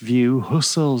 Heidegger's view,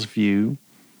 Husserl's view,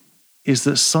 is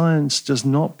that science does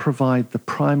not provide the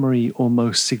primary or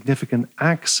most significant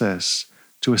access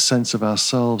to a sense of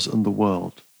ourselves and the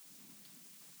world.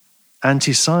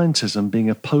 Anti-scientism,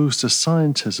 being opposed to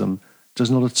scientism,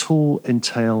 does not at all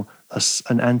entail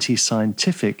an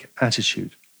anti-scientific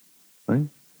attitude. Right?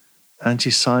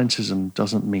 Anti-scientism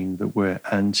doesn't mean that we're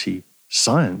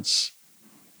anti-science.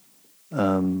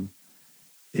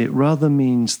 It rather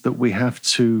means that we have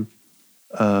to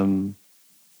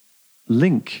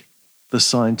link the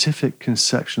scientific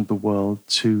conception of the world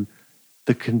to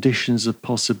the conditions of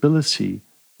possibility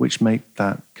which make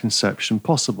that conception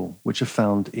possible, which are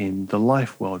found in the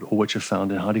life world, or which are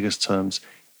found, in Heidegger's terms,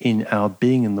 in our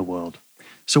being in the world.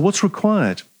 So what's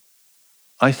required?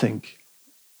 I think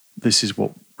this is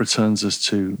what returns us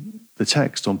to the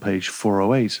text on page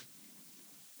 408,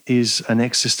 is an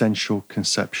existential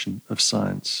conception of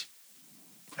science.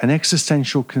 An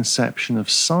existential conception of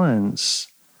science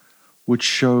would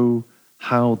show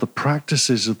how the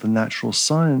practices of the natural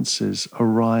sciences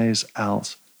arise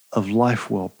out of life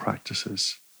world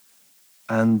practices,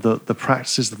 and that the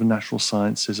practices of the natural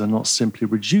sciences are not simply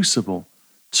reducible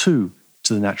to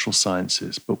the natural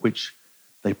sciences, but which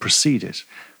they precede it.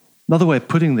 Another way of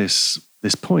putting this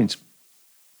point,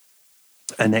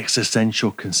 an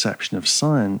existential conception of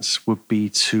science, would be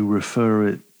to refer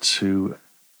it to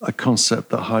a concept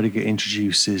that Heidegger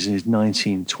introduces in his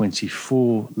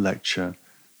 1924 lecture,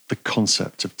 The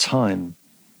Concept of Time,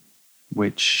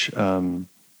 which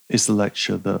is the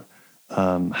lecture that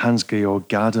Hans-Georg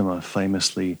Gadamer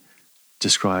famously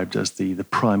described as the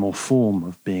primal form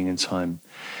of being in time.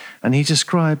 And he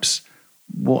describes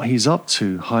what he's up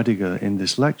to, Heidegger, in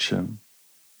this lecture,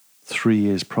 3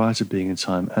 years prior to being in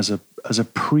time, as a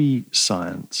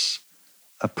pre-science,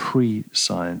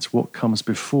 what comes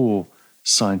before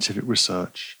scientific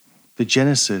research, the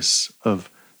genesis of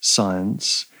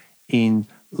science in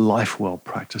life world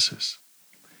practices.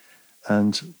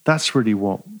 And that's really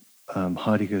what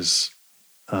Heidegger's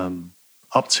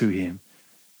up to here.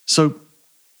 So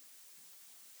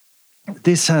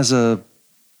this has an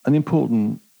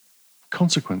important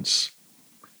consequence.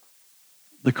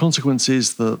 The consequence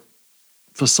is that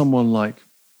for someone like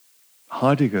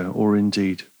Heidegger, or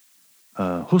indeed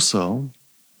Husserl,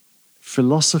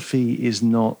 philosophy is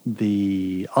not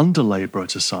the underlaborer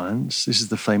to science. This is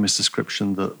the famous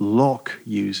description that Locke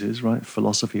uses, right?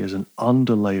 Philosophy as an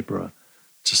underlaborer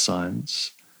to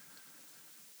science.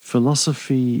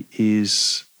 Philosophy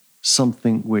is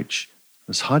something which,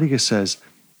 as Heidegger says,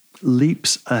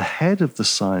 leaps ahead of the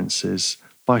sciences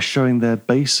by showing their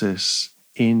basis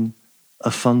in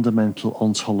a fundamental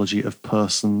ontology of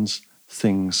persons,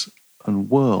 things, and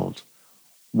world,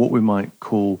 what we might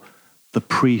call the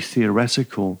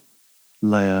pre-theoretical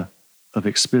layer of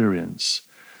experience.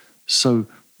 So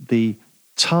the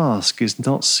task is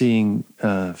not seeing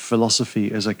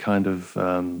philosophy as a kind of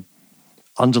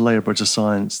underlayer to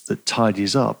science that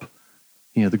tidies up,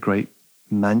 the great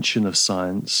mansion of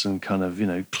science and kind of,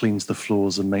 cleans the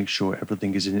floors and makes sure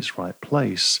everything is in its right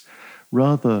place.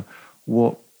 Rather,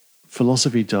 what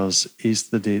philosophy does is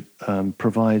that it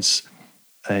provides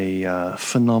a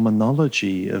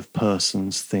phenomenology of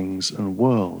persons, things, and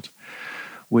world,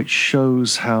 which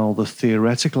shows how the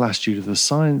theoretical attitude of the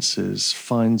sciences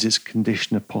finds its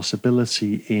condition of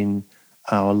possibility in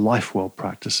our life world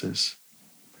practices.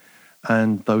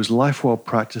 And those life world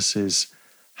practices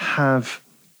have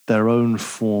their own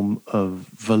form of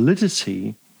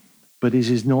validity, but it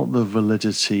is not the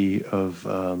validity of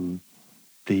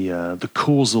the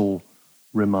causal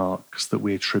remarks that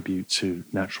we attribute to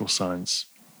natural science.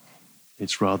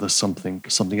 It's rather something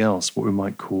else, what we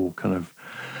might call kind of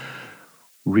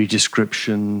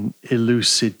redescription,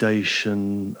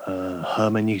 elucidation,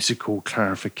 hermeneutical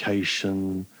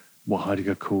clarification, what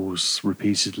Heidegger calls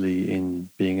repeatedly in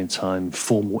Being in Time,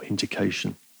 formal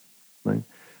indication. Right?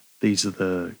 These are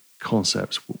the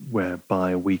concepts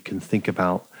whereby we can think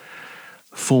about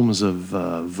forms of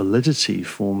validity,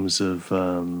 forms of,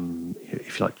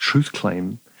 if you like, truth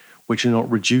claim, which are not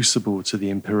reducible to the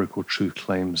empirical truth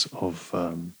claims of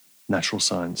natural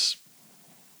science.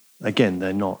 Again,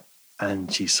 they're not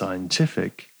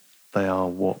anti-scientific. They are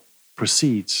what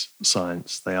precedes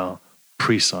science. They are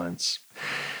pre-science.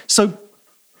 So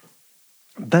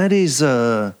that is,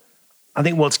 I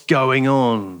think, what's going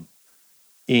on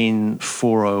in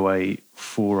 408,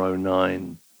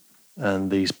 409,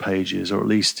 and these pages, or at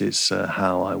least it's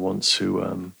how I want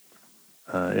to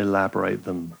elaborate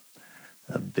them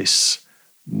at this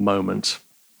moment.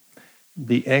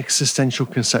 The existential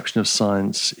conception of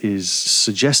science is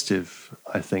suggestive,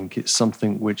 I think. It's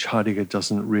something which Heidegger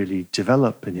doesn't really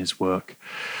develop in his work.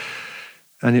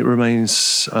 And it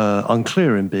remains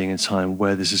unclear in Being in Time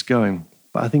where this is going.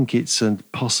 But I think it's a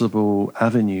possible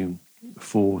avenue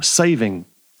for saving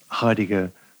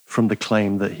Heidegger from the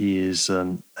claim that he is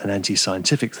an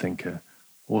anti-scientific thinker,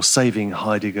 or saving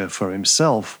Heidegger for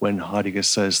himself when Heidegger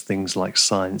says things like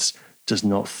science does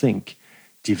not think,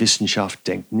 die Wissenschaft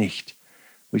denkt nicht,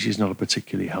 which is not a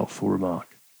particularly helpful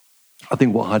remark. I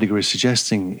think what Heidegger is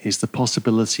suggesting is the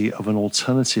possibility of an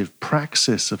alternative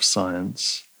praxis of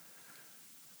science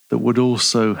that would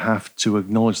also have to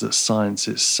acknowledge that science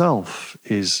itself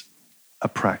is a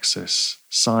praxis.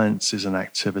 Science is an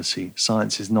activity.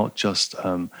 Science is not just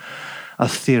a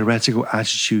theoretical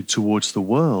attitude towards the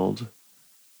world,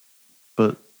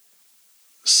 but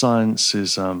science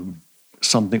is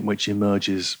something which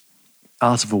emerges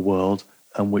out of a world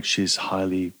and which is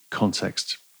highly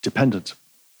context dependent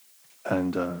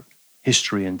and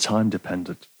history and time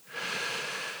dependent.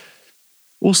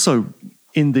 Also,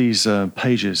 in these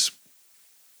pages,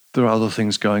 there are other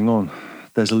things going on.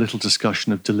 There's a little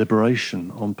discussion of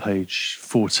deliberation on page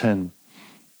 410,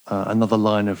 another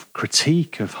line of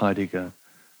critique of Heidegger,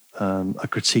 a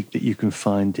critique that you can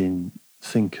find in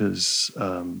thinkers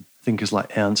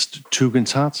like Ernst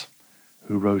Tugendhat,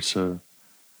 who wrote a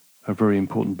very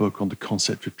important book on the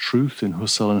concept of truth in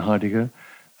Husserl and Heidegger,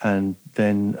 and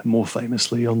then more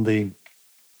famously in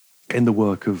the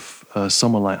work of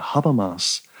someone like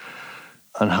Habermas.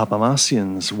 And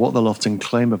Habermasians, what they'll often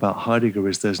claim about Heidegger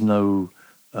is there's no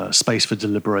space for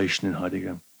deliberation in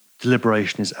Heidegger.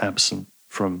 Deliberation is absent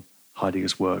from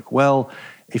Heidegger's work. Well,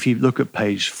 if you look at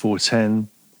page 410,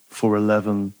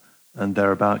 411, and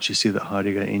thereabouts, you see that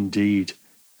Heidegger indeed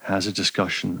has a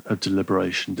discussion of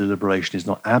deliberation. Deliberation is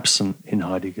not absent in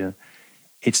Heidegger.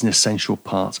 It's an essential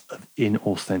part of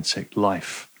inauthentic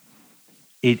life.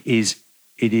 It is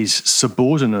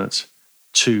subordinate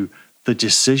to the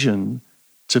decision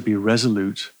to be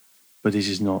resolute, but it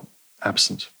is not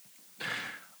absent.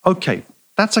 Okay,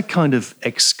 that's a kind of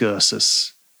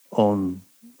excursus on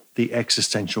the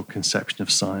existential conception of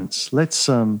science. Let's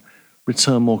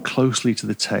return more closely to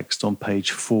the text on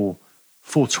page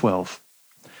 412.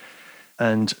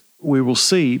 And we will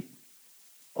see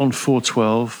on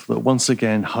 412 that once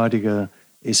again Heidegger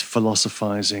is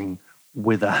philosophizing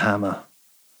with a hammer.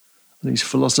 And he's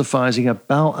philosophizing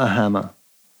about a hammer,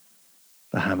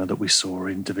 the hammer that we saw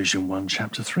in Division 1,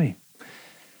 Chapter 3.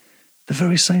 The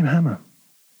very same hammer.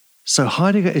 So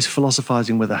Heidegger is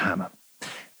philosophizing with a hammer.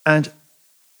 And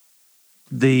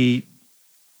the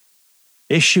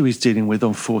issue he's dealing with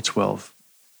on 412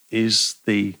 is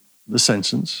the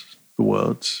sentence, the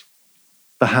words,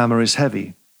 the hammer is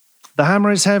heavy. The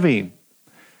hammer is heavy.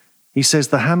 He says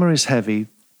the hammer is heavy.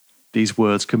 These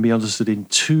words can be understood in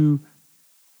two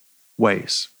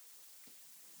ways.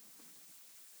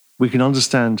 We can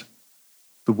understand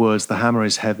the words the hammer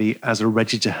is heavy as a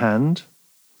ready-to-hand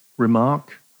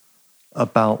remark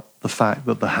about the fact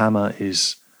that the hammer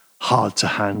is hard to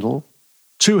handle,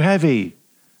 too heavy,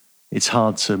 it's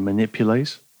hard to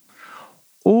manipulate.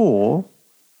 Or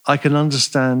I can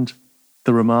understand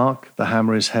the remark, the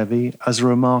hammer is heavy, as a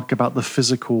remark about the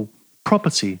physical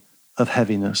property of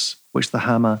heaviness, which the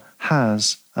hammer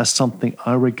has as something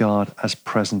I regard as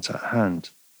present at hand,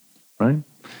 right?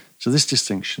 So this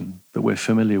distinction that we're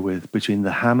familiar with between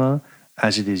the hammer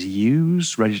as it is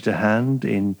used, ready to hand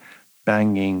in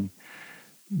banging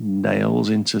nails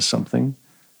into something,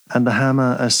 and the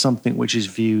hammer as something which is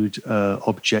viewed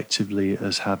objectively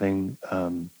as having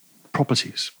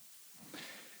properties.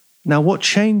 Now, what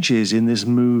changes in this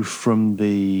move from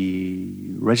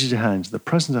the ready to hand to the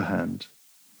present at hand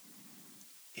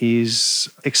is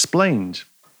explained.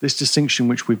 This distinction,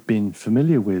 which we've been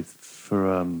familiar with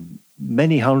for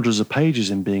many hundreds of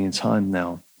pages in Being in Time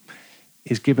now,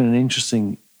 is given an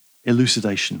interesting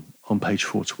elucidation on page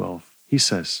 412. He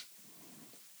says,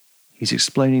 he's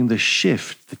explaining the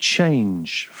shift, the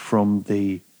change from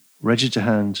the ready to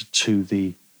hand to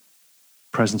the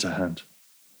present at hand.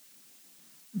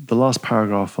 The last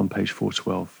paragraph on page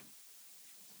 412.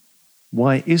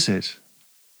 Why is it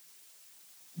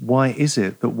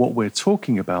that what we're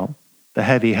talking about, the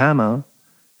heavy hammer,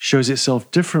 shows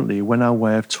itself differently when our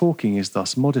way of talking is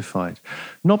thus modified?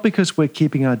 Not because we're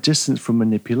keeping our distance from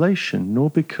manipulation, nor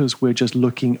because we're just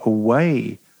looking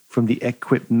away from the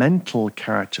equipmental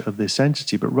character of this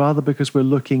entity, but rather because we're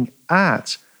looking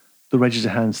at the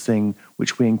ready-to-hand thing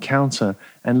which we encounter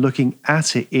and looking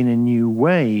at it in a new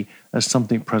way as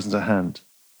something present at hand.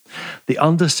 The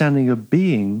understanding of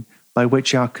being by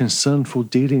which our concernful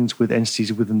dealings with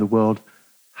entities within the world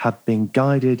have been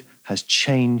guided has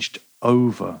changed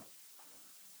over.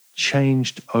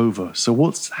 Changed over. So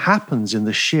what happens in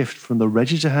the shift from the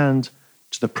ready-to-hand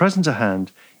to the present at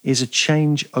hand is a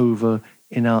change over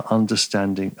in our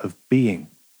understanding of being.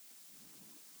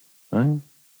 Right?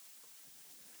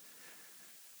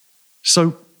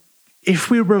 So if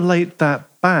we relate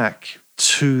that back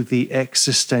to the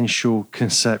existential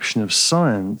conception of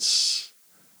science,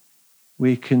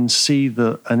 we can see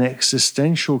that an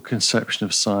existential conception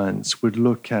of science would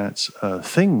look at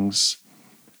things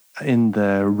in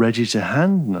their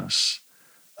ready-to-handness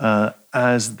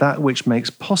as that which makes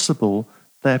possible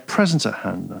their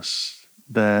present-at-handness,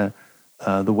 the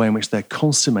way in which they're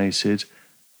consummated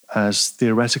as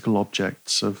theoretical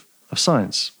objects of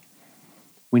science.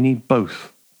 We need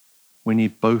both. We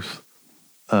need both.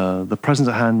 The present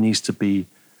at hand needs to be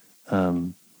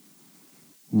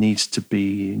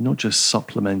not just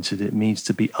supplemented, it needs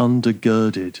to be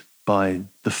undergirded by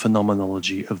the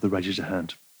phenomenology of the ready to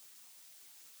hand.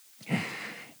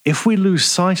 If we lose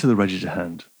sight of the ready to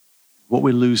hand, what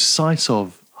we lose sight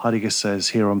of, Heidegger says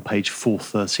here on page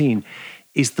 413,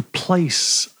 is the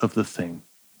place of the thing.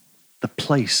 The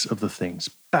place of the things,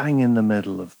 bang in the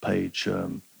middle of page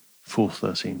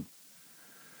 413.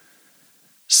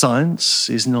 Science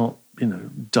is not,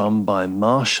 done by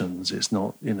Martians. It's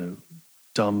not,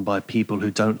 done by people who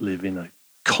don't live in a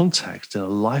context, in a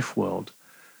life world.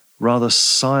 Rather,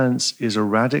 science is a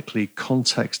radically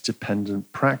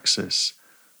context-dependent praxis,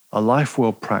 a life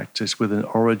world practice with an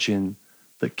origin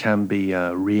that can be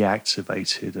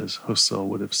reactivated, as Husserl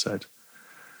would have said.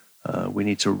 We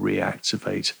need to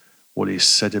reactivate what is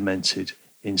sedimented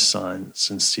in science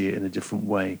and see it in a different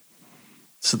way.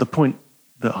 So the point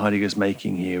that Heidegger is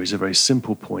making here is a very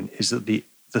simple point, is that the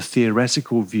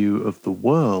theoretical view of the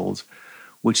world,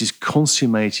 which is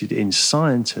consummated in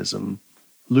scientism,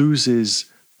 loses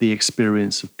the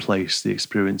experience of place, the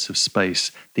experience of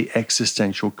space, the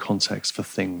existential context for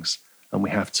things. And we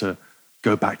have to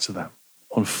go back to that.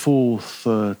 On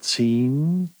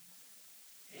 413,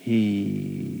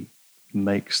 he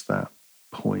makes that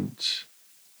point.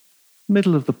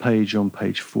 Middle of the page on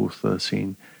page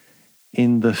 413.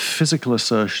 In the physical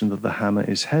assertion that the hammer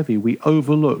is heavy, we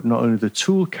overlook not only the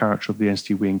tool character of the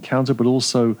entity we encounter, but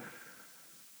also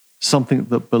something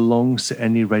that belongs to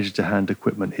any ready-to-hand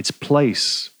equipment, its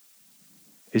place.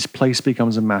 Its place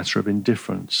becomes a matter of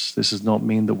indifference. This does not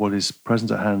mean that what is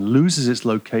present at hand loses its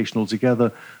location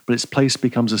altogether, but its place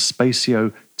becomes a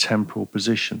spatio-temporal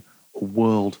position, a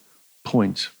world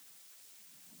point.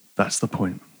 That's the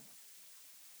point.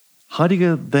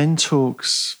 Heidegger then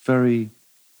talks very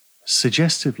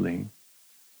suggestively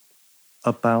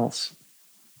about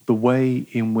the way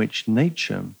in which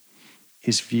nature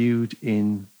is viewed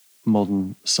in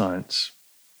modern science.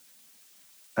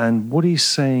 And what he's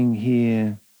saying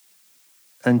here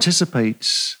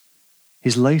anticipates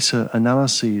his later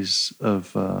analyses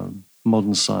of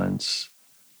modern science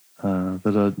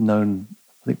that are known,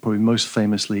 I think, probably most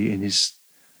famously in his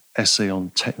essay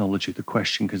on technology, The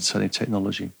Question Concerning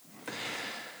Technology.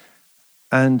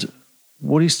 And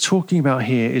what he's talking about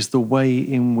here is the way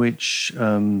in which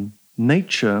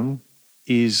nature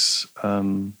is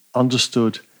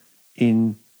understood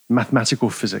in mathematical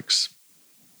physics.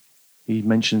 He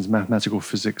mentions mathematical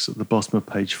physics at the bottom of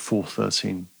page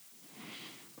 413.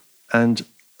 And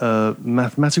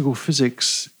mathematical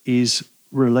physics is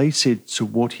related to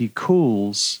what he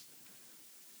calls,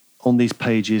 on these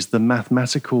pages, the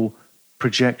mathematical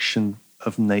projection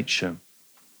of nature.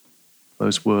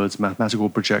 Those words, mathematical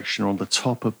projection, are on the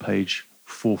top of page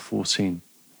 414.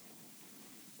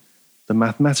 The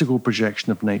mathematical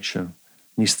projection of nature. And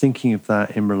he's thinking of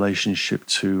that in relationship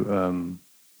to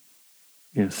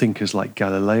thinkers like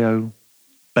Galileo,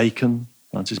 Bacon,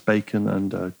 Francis Bacon,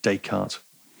 and Descartes.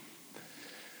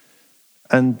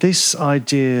 And this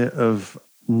idea of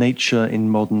nature in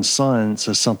modern science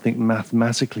as something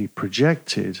mathematically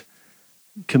projected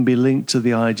can be linked to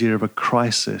the idea of a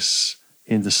crisis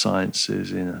in the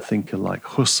sciences in a thinker like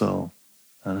Husserl.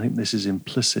 And I think this is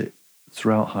implicit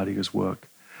throughout Heidegger's work.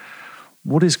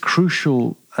 What is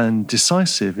crucial and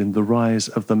decisive in the rise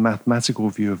of the mathematical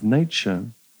view of nature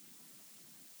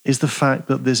is the fact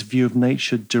that this view of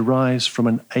nature derives from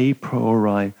an a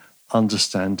priori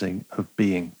understanding of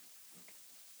being.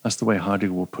 That's the way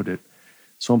Heidegger will put it.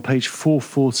 So on page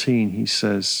 414, he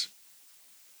says,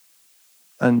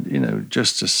 and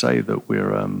just to say that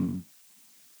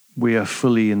we are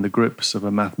fully in the grips of a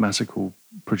mathematical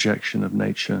projection of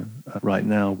nature right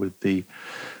now, with the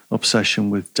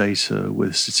obsession with data,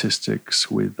 with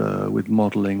statistics, with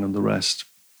modeling and the rest.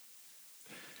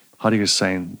 Heidegger's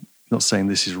not saying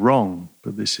this is wrong,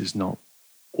 but this is not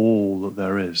all that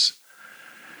there is.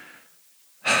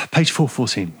 Page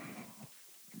 414,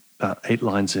 about 8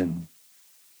 lines in.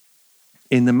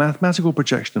 In the mathematical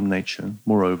projection of nature,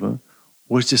 moreover,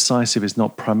 what is decisive is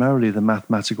not primarily the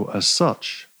mathematical as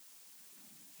such.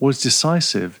 What is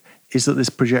decisive is that this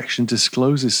projection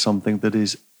discloses something that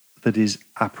is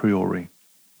a priori.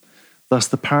 Thus,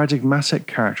 the paradigmatic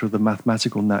character of the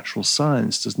mathematical natural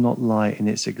science does not lie in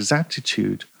its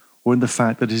exactitude or in the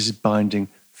fact that it is binding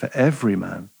for every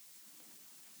man.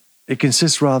 It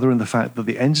consists rather in the fact that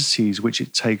the entities which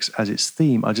it takes as its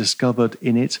theme are discovered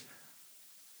in it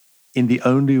in the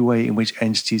only way in which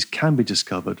entities can be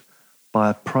discovered, by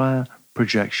a prior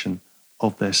projection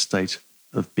of their state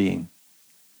of being.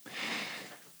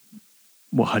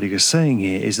 What Heidegger is saying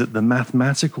here is that the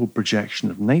mathematical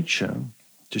projection of nature,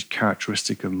 which is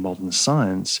characteristic of modern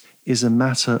science, is a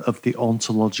matter of the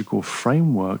ontological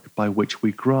framework by which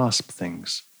we grasp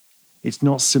things. It's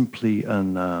not simply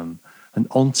an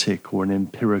ontic or an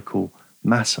empirical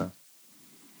matter.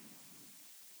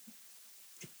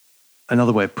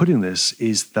 Another way of putting this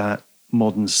is that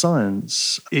modern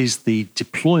science is the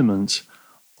deployment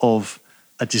of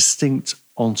a distinct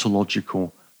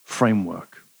ontological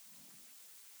framework,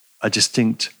 a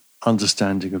distinct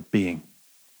understanding of being.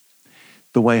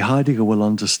 The way Heidegger will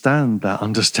understand that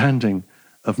understanding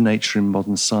of nature in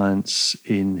modern science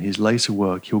in his later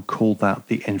work, he'll call that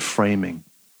the enframing,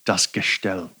 das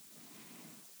Gestell,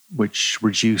 which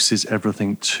reduces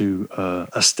everything to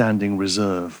a standing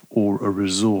reserve or a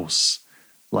resource,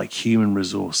 like human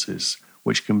resources,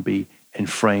 which can be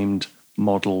enframed,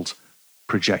 modeled,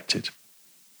 projected.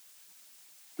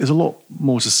 There's a lot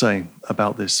more to say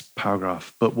about this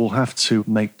paragraph, but we'll have to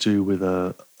make do with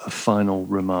a final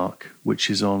remark, which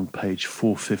is on page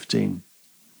 415.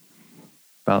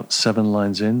 About 7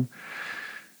 lines in.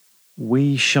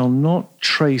 We shall not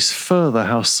trace further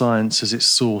how science has its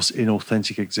source in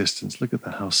authentic existence. Look at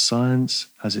that, how science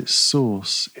has its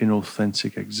source in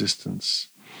authentic existence.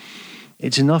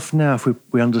 It's enough now if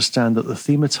we understand that the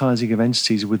thematizing of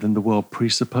entities within the world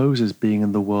presupposes being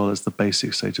in the world as the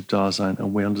basic state of Dasein,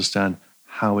 and we understand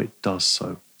how it does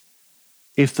so.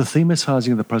 If the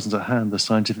thematizing of the present at hand, the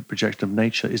scientific projection of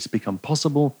nature, is to become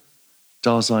possible,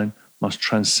 Dasein must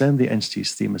transcend the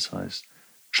entities thematized.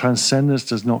 Transcendence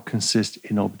does not consist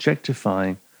in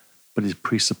objectifying, but is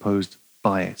presupposed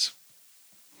by it.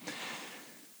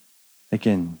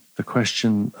 Again, the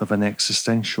question of an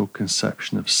existential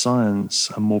conception of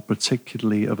science, and more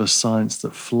particularly of a science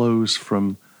that flows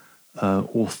from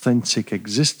authentic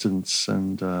existence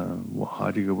and what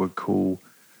Heidegger would call,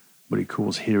 what he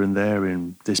calls here and there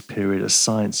in this period, a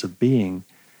science of being.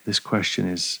 This question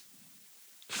is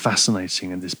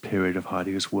fascinating in this period of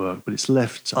Heidegger's work, but it's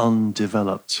left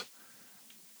undeveloped.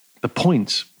 The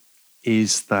point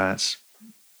is that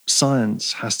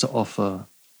science has to offer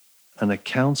an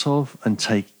account of and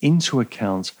take into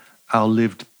account our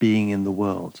lived being in the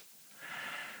world.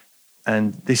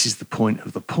 And this is the point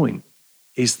of the point,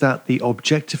 is that the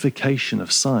objectification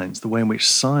of science, the way in which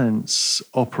science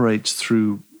operates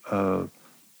through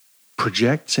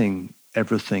projecting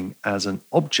everything as an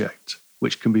object,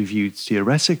 which can be viewed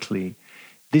theoretically,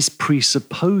 this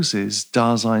presupposes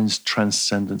Dasein's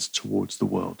transcendence towards the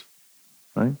world,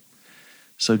 right?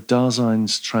 So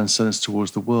Dasein's transcendence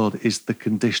towards the world is the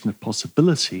condition of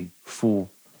possibility for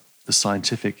the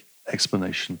scientific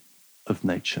explanation of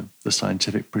nature, the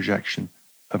scientific projection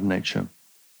of nature.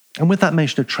 And with that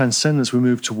mention of transcendence, we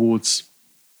move towards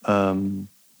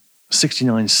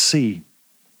 69C,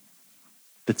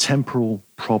 the temporal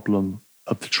problem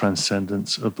of the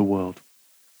transcendence of the world.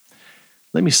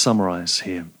 Let me summarize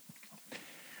here.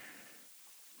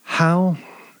 How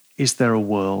is there a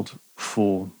world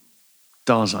for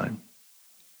Dasein?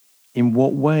 In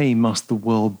what way must the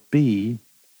world be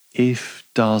if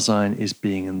Dasein is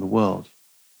being in the world?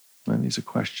 And these are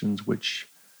questions which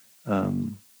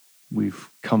we've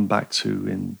come back to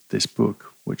in this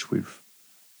book, which we've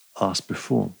asked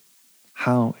before.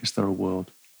 How is there a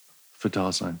world for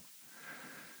Dasein?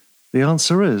 The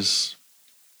answer is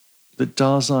that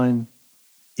Dasein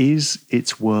is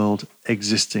its world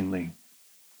existingly.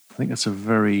 I think that's a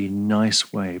very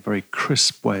nice way, very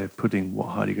crisp way of putting what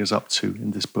Heidegger's up to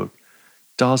in this book.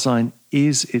 Dasein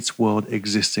is its world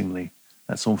existingly.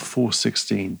 That's on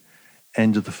 416,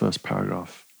 end of the first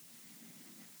paragraph.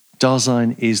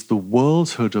 Dasein is the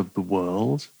worldhood of the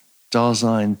world.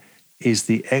 Dasein is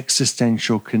the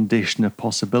existential condition of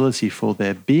possibility for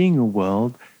there being a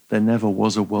world. There never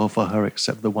was a world for her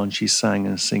except the one she sang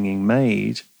and singing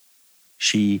made.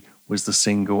 She was the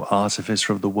single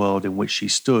artificer of the world in which she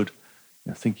stood.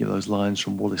 Thinking of those lines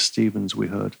from Wallace Stevens we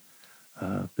heard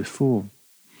before,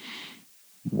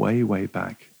 way, way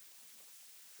back.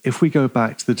 If we go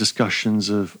back to the discussions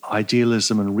of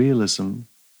idealism and realism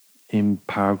in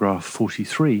paragraph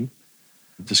 43,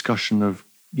 the discussion of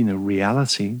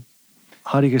reality,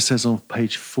 Heidegger says on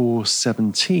page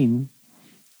 417,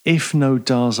 if no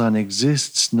Dasein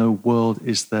exists, no world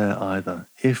is there either.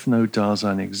 If no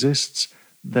Dasein exists,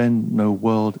 then no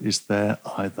world is there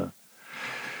either.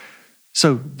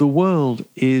 So the world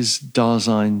is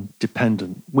Dasein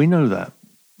dependent. We know that,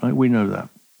 right? We know that.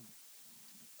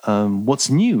 What's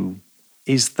new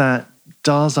is that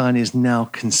Dasein is now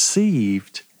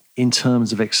conceived in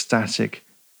terms of ecstatic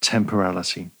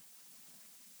temporality.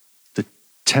 The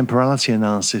temporality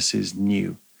analysis is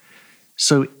new.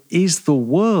 So is the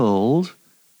world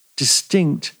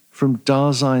distinct from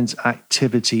Dasein's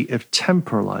activity of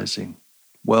temporalizing?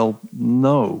 Well,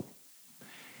 no.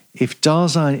 If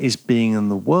Dasein is being in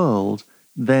the world,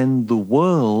 then the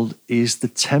world is the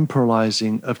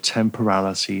temporalizing of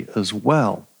temporality as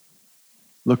well.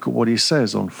 Look at what he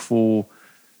says on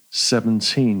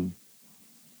 417.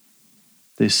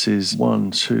 This is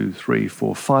 1, 2, 3,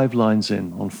 4, 5 lines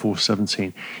in on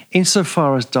 417.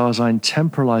 Insofar as Dasein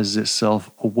temporalizes itself,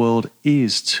 a world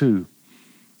is too.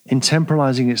 In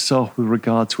temporalizing itself with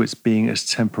regard to its being as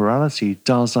temporality,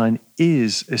 Dasein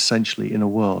is essentially in a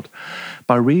world.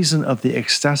 By reason of the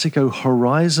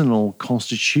ecstatico-horizontal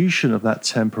constitution of that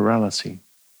temporality,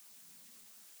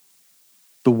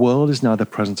 the world is neither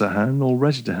present at hand nor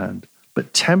ready to hand,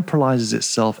 but temporalizes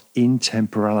itself in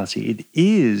temporality. It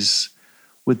is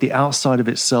with the outside of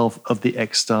itself of the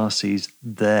ecstasies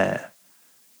there.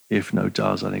 If no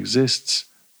Dasein exists,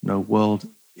 no world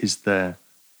is there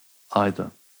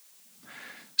either.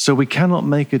 So we cannot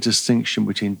make a distinction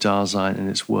between Dasein and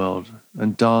its world.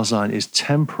 And Dasein is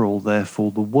temporal,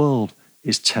 therefore the world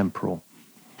is temporal.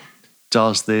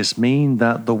 Does this mean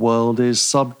that the world is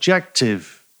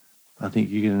subjective? I think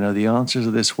you're going to know the answer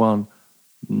to this one.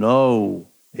 No,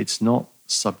 it's not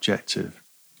subjective.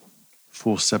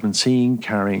 417,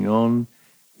 carrying on,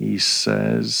 he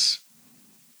says,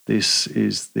 this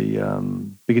is the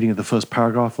beginning of the first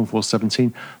paragraph on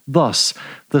 417. Thus,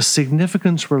 the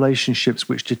significant relationships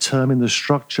which determine the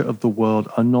structure of the world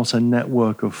are not a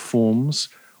network of forms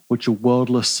which a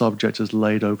worldless subject has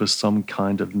laid over some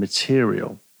kind of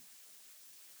material.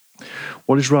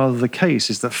 What is rather the case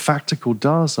is that factical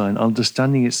Dasein,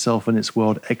 understanding itself and its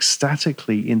world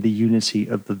ecstatically in the unity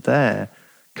of the there,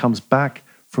 comes back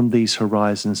from these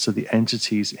horizons to the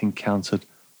entities encountered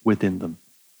within them.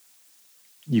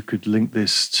 You could link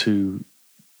this to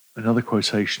another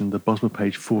quotation, the bottom of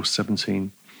page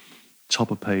 417,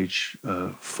 top of page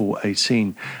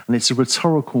 418. And it's a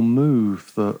rhetorical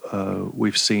move that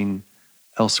we've seen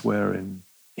elsewhere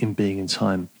in Being in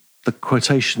Time. The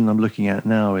quotation I'm looking at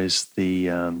now is the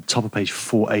top of page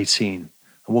 418.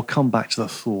 And we'll come back to the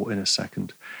thought in a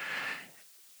second.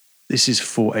 This is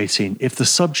 418. If the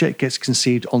subject gets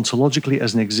conceived ontologically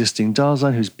as an existing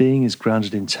Dasein whose being is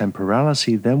grounded in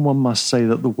temporality, then one must say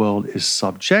that the world is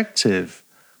subjective.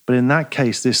 But in that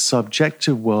case, this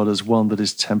subjective world as one that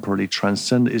is temporally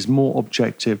transcendent is more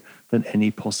objective than any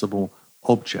possible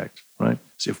object, right?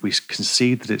 So if we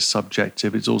concede that it's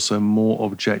subjective, it's also more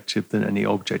objective than any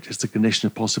object. It's the condition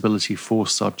of possibility for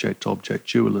subject-object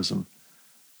dualism,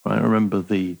 right? Remember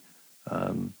the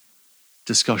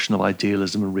discussion of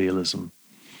idealism and realism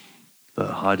that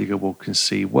Heidegger will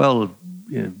concede, well,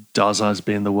 Dasein's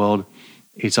being the world,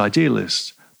 it's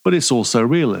idealist, but it's also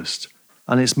realist.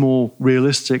 And it's more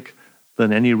realistic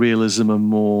than any realism and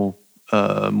more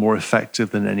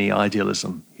effective than any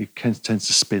idealism. He tends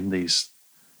to spin these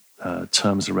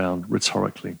terms around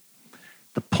rhetorically.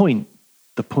 The point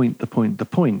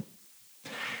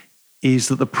is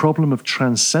that the problem of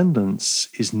transcendence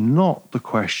is not the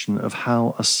question of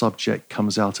how a subject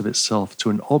comes out of itself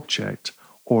to an object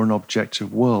or an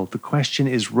objective world. The question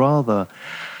is rather,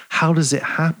 how does it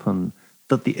happen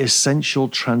that the essential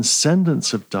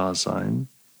transcendence of Dasein,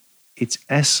 its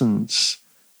essence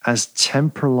as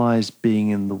temporalized being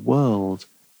in the world,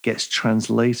 gets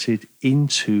translated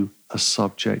into a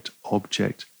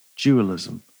subject-object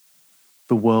dualism?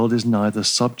 The world is neither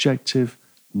subjective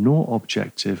nor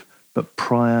objective, but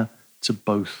prior to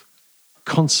both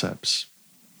concepts.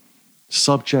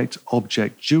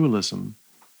 Subject-object dualism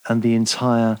and the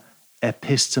entire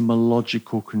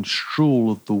epistemological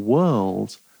construal of the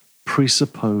world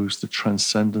presuppose the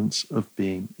transcendence of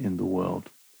being in the world.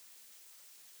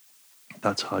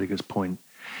 That's Heidegger's point.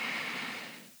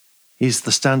 Is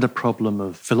the standard problem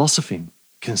of philosophy,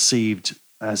 conceived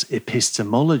as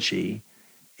epistemology,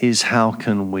 is how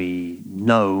can we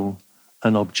know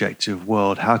an objective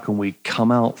world? How can we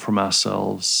come out from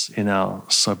ourselves in our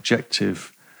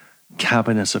subjective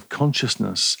cabinet of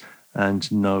consciousness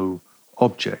and know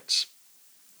objects?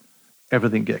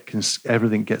 Everything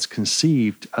gets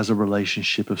conceived as a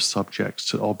relationship of subjects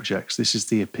to objects. This is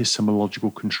the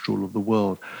epistemological construal of the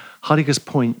world. Heidegger's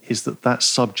point is that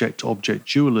subject-object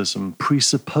dualism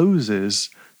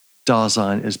presupposes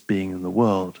Dasein as being in the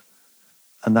world,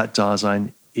 and that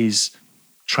Dasein is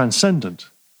transcendent,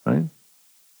 right?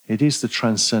 It is the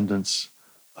transcendence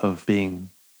of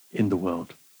being in the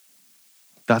world.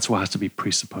 That's what has to be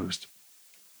presupposed.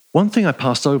 One thing I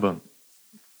passed over,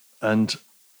 and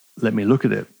let me look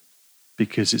at it,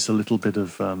 because it's a little bit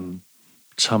of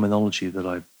terminology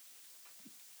that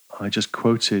I just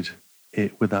quoted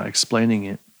it without explaining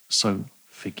it, so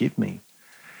forgive me,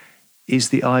 is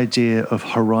the idea of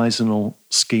horizontal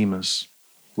schemas,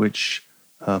 which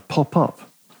pop up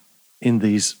in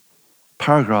these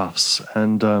paragraphs,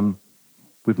 and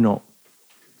we've not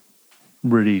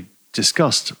really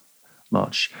discussed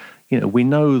much. We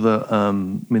know that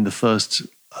in the first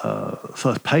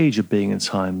page of Being in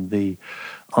Time, the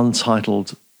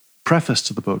untitled preface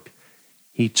to the book,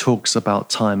 he talks about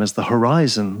time as the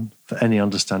horizon for any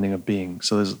understanding of being.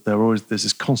 So there's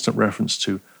this constant reference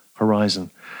to horizon.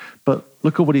 But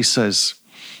look at what he says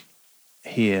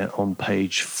here on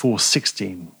page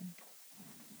 416.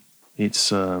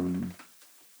 It's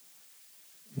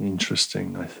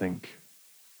interesting, I think.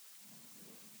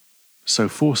 So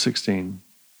 416,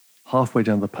 halfway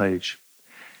down the page,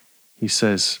 he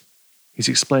says, he's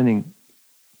explaining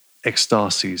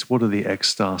ecstasies. What are the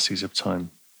ecstasies of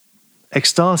time?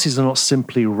 Ecstasies are not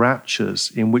simply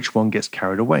raptures in which one gets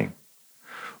carried away.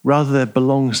 Rather, there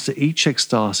belongs to each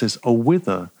ecstasis a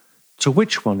whither to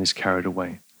which one is carried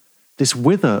away. This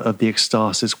whither of the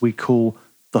ecstasis we call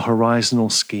the horizontal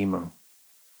schema.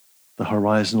 The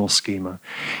horizontal schema.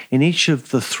 In each of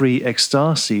the three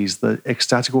ecstasies, the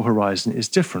ecstatical horizon is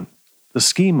different. The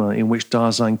schema in which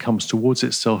Dasein comes towards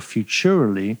itself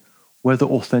futurally, whether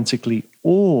authentically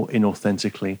or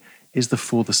inauthentically, is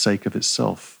for the sake of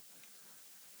itself.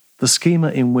 The schema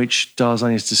in which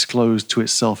Dasein is disclosed to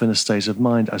itself in a state of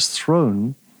mind as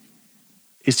thrown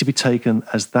is to be taken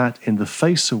as that in the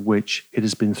face of which it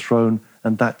has been thrown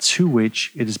and that to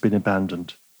which it has been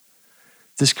abandoned.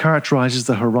 This characterizes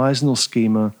the horizontal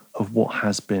schema of what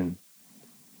has been.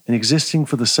 In existing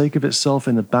for the sake of itself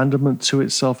in abandonment to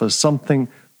itself as something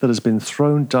that has been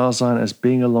thrown, Dasein as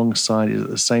being alongside is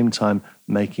at the same time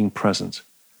making present.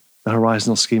 The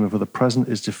horizontal schema for the present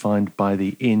is defined by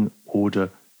the in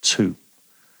order to.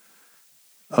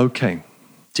 Okay,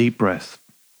 deep breath.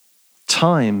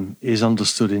 Time is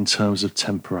understood in terms of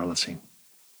temporality.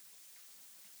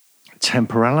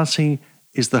 Temporality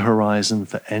is the horizon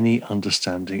for any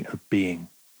understanding of being.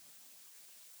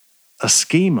 A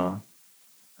schema,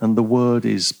 and the word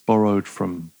is borrowed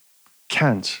from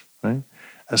Kant, right?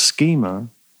 A schema,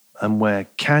 and where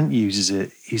Kant uses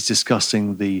it, he's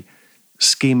discussing the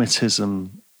schematism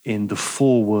in the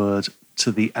foreword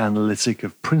to the Analytic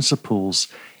of Principles,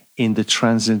 in the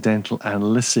Transcendental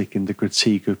Analytic, in the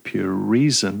Critique of Pure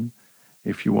Reason.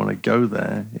 If you want to go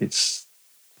there, it's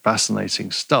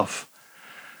fascinating stuff.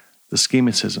 The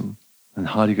schematism, and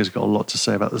Heidegger's got a lot to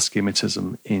say about the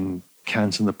schematism in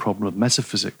Kant and the Problem of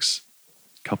Metaphysics,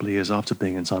 a couple of years after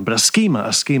Being and Time. But a schema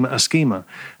is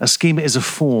a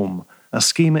form. A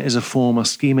schema is a form. A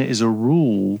schema is a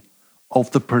rule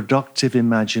of the productive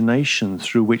imagination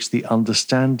through which the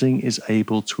understanding is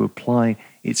able to apply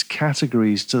its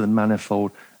categories to the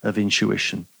manifold of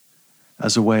intuition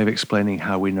as a way of explaining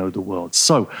how we know the world.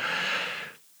 So,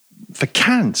 for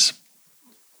Kant,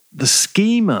 the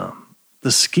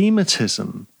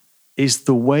schematism is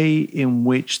the way in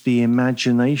which the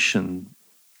imagination,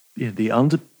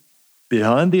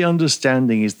 behind the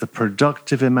understanding is the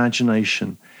productive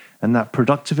imagination. And that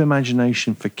productive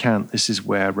imagination for Kant, this is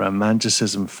where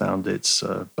Romanticism found its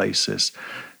basis.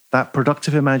 That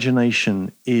productive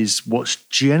imagination is what's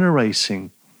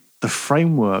generating the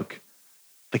framework,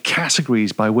 the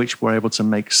categories by which we're able to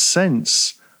make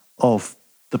sense of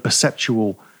the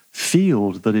perceptual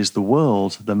field that is the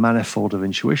world, the manifold of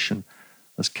intuition,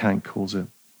 as Kant calls it.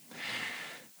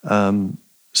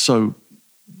 So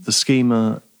the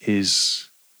schematism is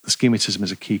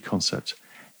a key concept.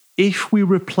 If we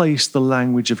replace the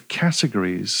language of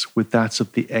categories with that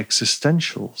of the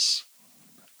existentials,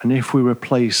 and if we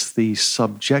replace the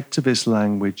subjectivist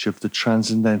language of the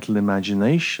transcendental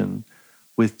imagination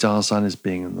with Dasein as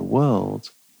being in the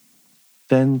world,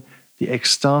 then the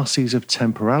ecstasies of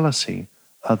temporality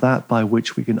are that by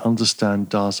which we can understand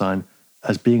Dasein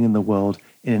as being in the world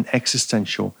in an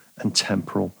existential and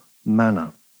temporal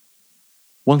manner.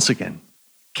 Once again,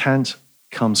 Kant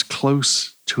comes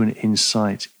close to an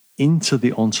insight into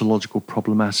the ontological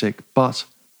problematic, but,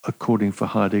 according for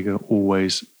Heidegger,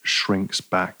 always shrinks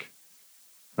back.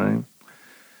 Right?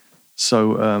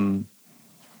 So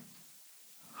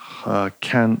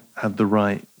Kant had the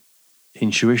right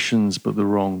intuitions, but the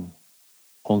wrong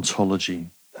ontology,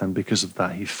 and because of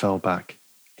that, he fell back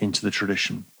into the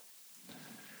tradition.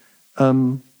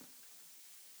 Now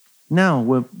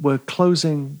we're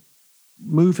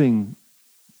moving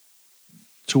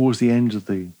towards the end of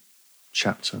the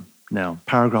chapter now,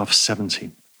 paragraph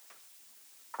 70,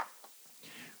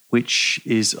 which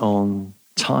is on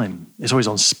time. It's always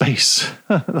on space.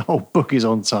 The whole book is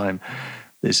on time.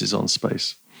 This is on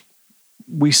space.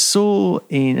 We saw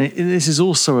this is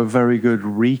also a very good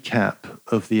recap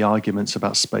of the arguments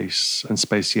about space and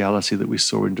spatiality that we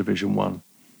saw in Division 1.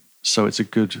 So it's a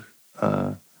good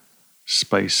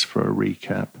space for a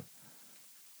recap.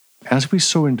 As we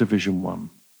saw in Division 1,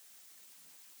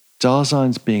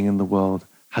 Dasein's being in the world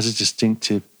has a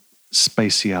distinctive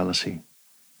spatiality.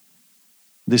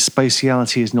 This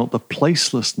spatiality is not the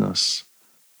placelessness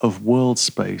of world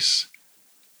space,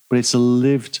 but it's a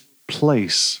lived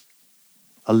place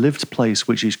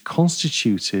which is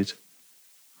constituted,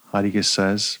 Heidegger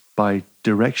says, by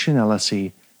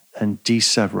directionality and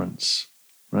deseverance,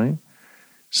 right?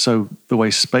 So the way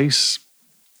space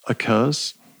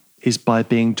occurs is by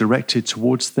being directed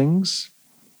towards things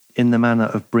in the manner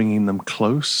of bringing them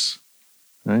close.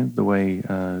 Right? The way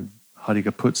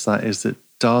Heidegger puts that is that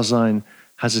Dasein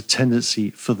has a tendency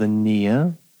for the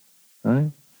near, right?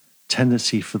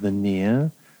 Tendency for the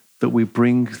near, that we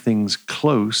bring things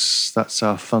close. That's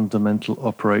our fundamental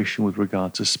operation with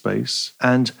regard to space.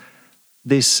 And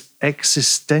this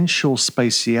existential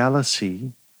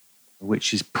spatiality,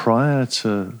 which is prior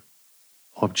to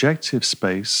objective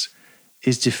space,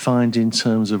 is defined in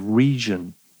terms of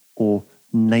region or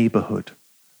neighborhood.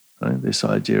 Right? This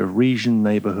idea of region,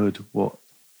 neighborhood, what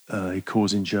he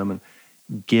calls in German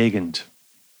Gegend.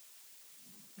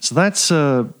 So that's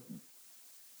a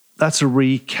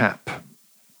recap.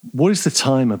 What is the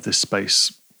time of this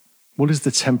space? What is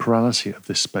the temporality of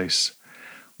this space?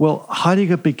 Well,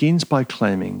 Heidegger begins by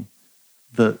claiming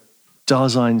that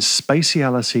Dasein's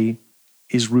spatiality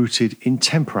is rooted in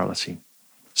temporality.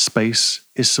 Space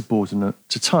is subordinate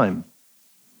to time.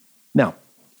 Now,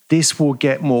 this will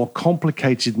get more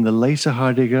complicated in the later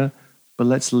Heidegger, but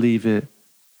let's leave it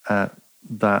at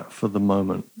that for the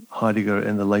moment. Heidegger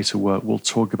in the later work will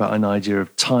talk about an idea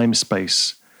of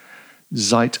time-space,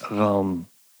 Zeitraum,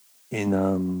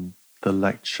 in the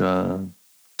lecture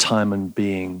Time and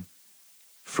Being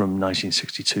from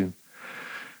 1962,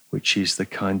 which is the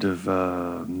kind of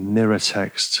mirror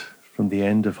text from the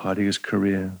end of Heidegger's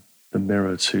career, the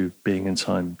mirror to being and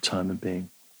time, time and being.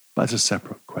 But that's a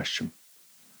separate question.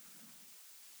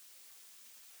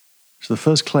 So the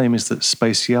first claim is that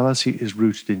spatiality is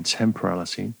rooted in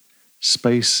temporality.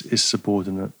 Space is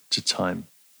subordinate to time.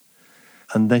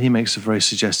 And then he makes a very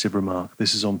suggestive remark.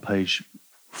 This is on page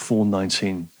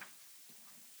 419.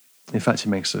 In fact, he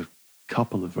makes a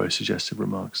couple of very suggestive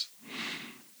remarks.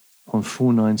 On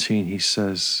 419, he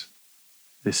says,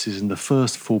 this is in the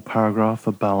first full paragraph,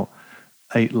 about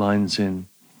 8 lines in,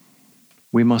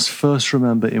 we must first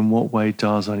remember in what way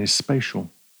Dasein is spatial.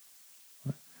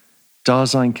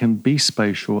 Dasein can be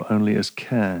spatial only as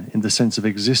care, in the sense of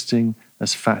existing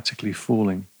as factically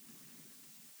falling.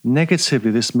 Negatively,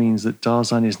 this means that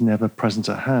Dasein is never present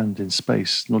at hand in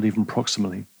space, not even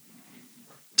proximally.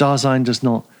 Dasein does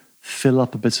not fill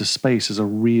up a bit of space as a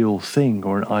real thing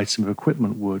or an item of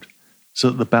equipment would, so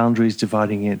that the boundaries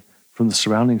dividing it from the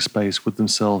surrounding space would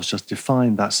themselves just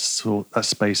define that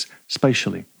space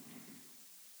spatially.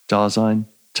 Dasein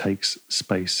takes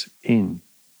space in.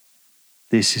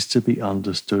 This is to be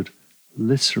understood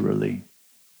literally.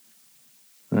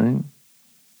 Right?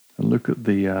 And look at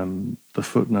the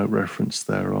footnote reference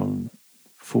there on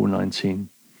 419.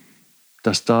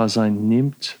 Das Dasein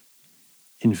nimmt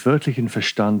in wörtlichen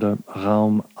Verstande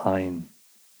Raum ein,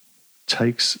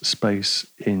 takes space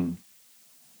in.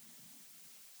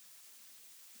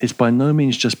 It's by no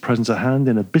means just present at hand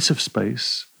in a bit of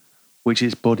space, which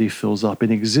its body fills up.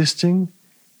 In existing,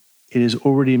 it has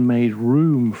already made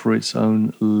room for its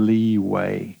own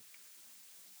leeway.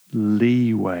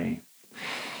 Leeway.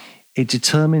 It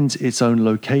determines its own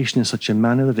location in such a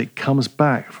manner that it comes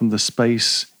back from the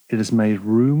space it has made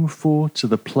room for to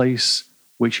the place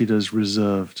which it has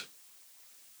reserved.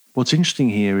 What's interesting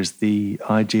here is the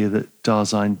idea that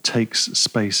Dasein takes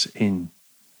space in,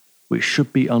 which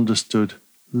should be understood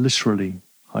literally,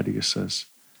 Heidegger says.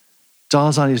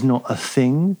 Dasein is not a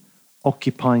thing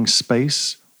occupying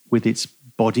space with its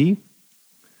body,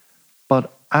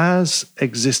 but as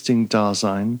existing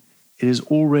Dasein, it has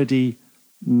already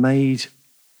made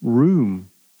room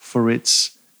for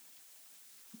its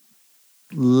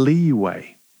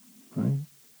leeway. Right?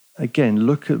 Again,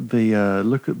 look at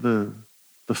the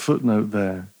footnote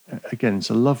there. Again, it's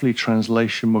a lovely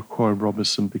translation, Macquarie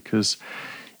Robertson, because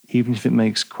even if it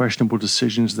makes questionable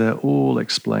decisions, they're all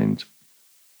explained.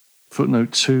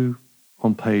 Footnote 2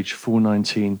 on page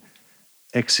 419.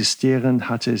 Existieren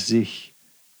hatte sich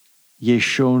je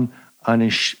schon einem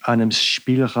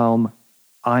Spielraum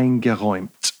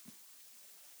eingeräumt.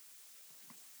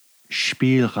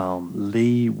 Spielraum,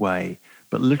 leeway,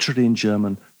 but literally in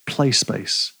German, play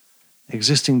space.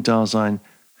 Existing Dasein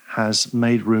has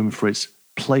made room for its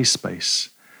play space.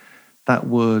 That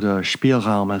word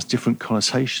Spielraum has different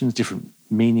connotations, different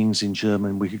meanings in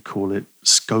German. We could call it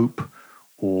scope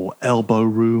or elbow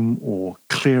room or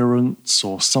clearance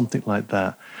or something like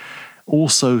that.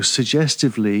 Also,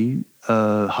 suggestively,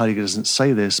 Heidegger doesn't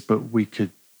say this, but we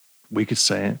could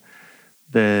say it.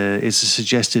 There is a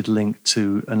suggested link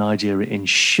to an idea in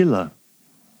Schiller,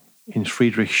 in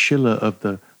Friedrich Schiller, of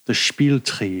the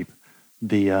Spieltrieb,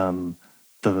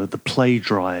 the play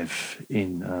drive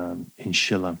in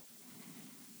Schiller.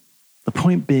 The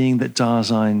point being that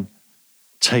Dasein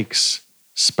takes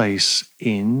space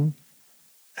in,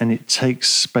 and it takes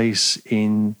space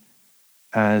in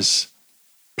as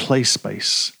play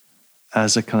space,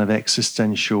 as a kind of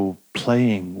existential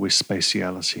playing with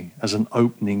spatiality, as an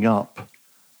opening up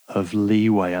of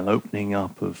leeway, an opening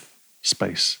up of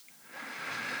space.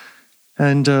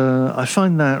 And I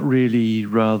find that really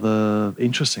rather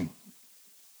interesting.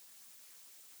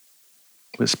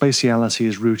 But spatiality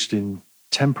is rooted in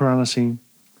temporality.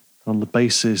 On the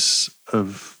basis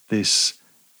of this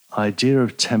idea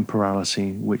of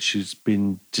temporality, which has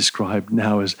been described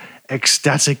now as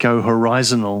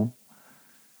ecstatico-horizontal,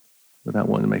 without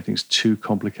wanting to make things too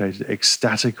complicated,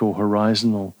 ecstatic or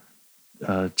horizontal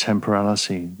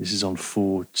temporality. This is on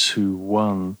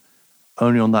 421.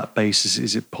 Only on that basis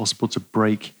is it possible to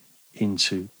break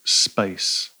into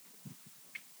space.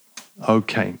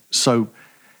 Okay, so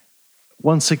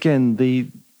once again,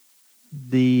 the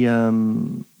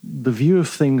view of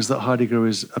things that Heidegger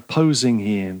is opposing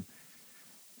here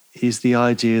is the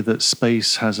idea that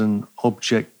space has an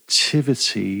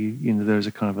objectivity. There's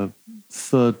a kind of a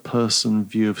third-person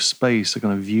view of space, a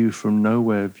kind of view from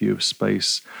nowhere view of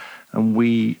space, and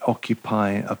we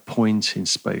occupy a point in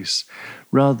space.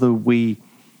 Rather, we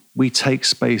take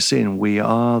space in. We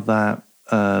are that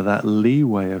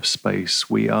leeway of space.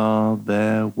 We are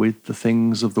there with the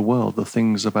things of the world, the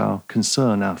things of our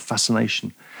concern, our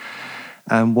fascination.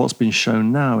 And what's been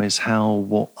shown now is how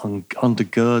what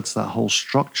undergirds that whole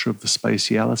structure of the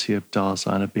spatiality of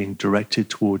Dasein, of being directed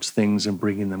towards things and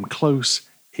bringing them close,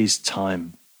 is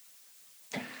time.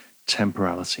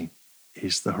 Temporality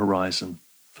is the horizon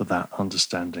for that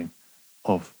understanding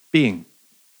of being.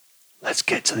 Let's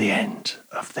get to the end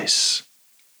of this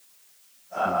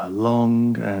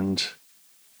long and,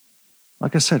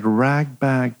 like I said,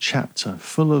 ragbag chapter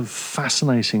full of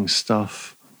fascinating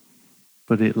stuff,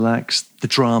 but it lacks the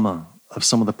drama of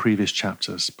some of the previous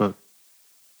chapters, but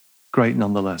great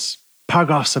nonetheless.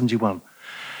 Paragraph 71.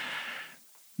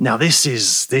 Now this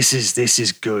is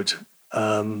good.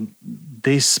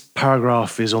 This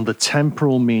paragraph is on the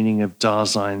temporal meaning of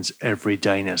Dasein's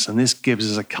everydayness, and this gives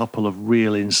us a couple of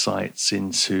real insights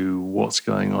into what's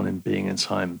going on in being and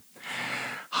time.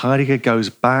 Heidegger goes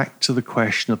back to the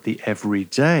question of the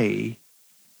everyday,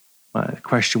 a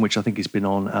question which I think has been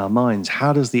on our minds.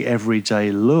 How does the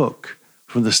everyday look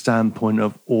from the standpoint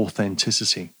of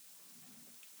authenticity?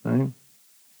 Right?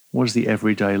 What does the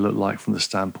everyday look like from the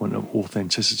standpoint of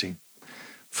authenticity?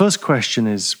 First question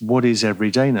is, what is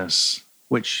everydayness?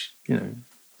 Which,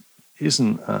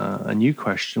 isn't a new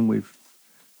question. We've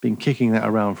been kicking that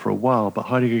around for a while, but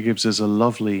Heidegger gives us a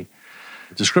lovely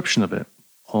description of it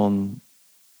on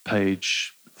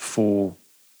page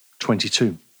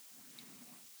 422.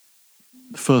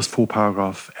 The first full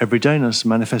paragraph, everydayness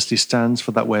manifestly stands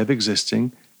for that way of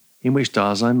existing in which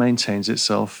Dasein maintains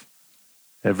itself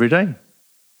every day.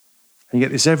 And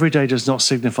yet this everyday does not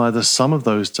signify the sum of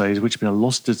those days which have been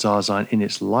allotted to Dasein in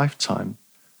its lifetime.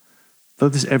 Though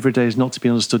this everyday is not to be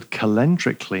understood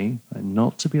calendrically,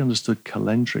 not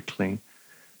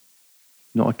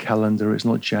a calendar, it's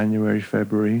not January,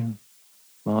 February,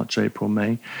 March, April,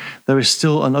 May, there is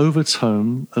still an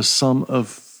overtone of some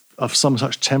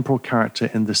such temporal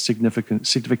character in the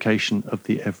signification of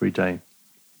the everyday.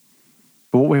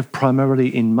 But what we have primarily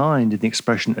in mind in the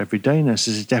expression everydayness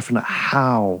is a definite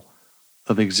how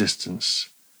of existence,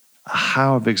 a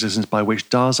how of existence by which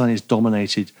Dasein is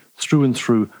dominated through and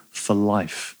through for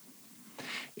life.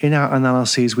 In our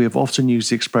analyses, we have often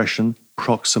used the expression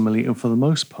proximally and for the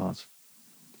most part.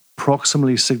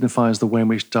 Proximally signifies the way in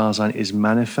which Dasein is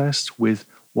manifest with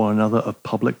one another of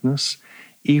publicness,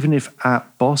 even if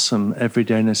at bottom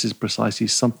everydayness is precisely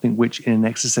something which in an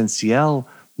existential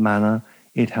manner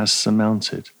it has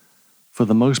surmounted. For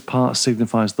the most part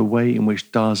signifies the way in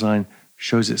which Dasein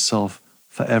shows itself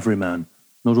for every man,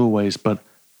 not always, but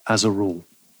as a rule.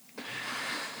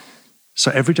 So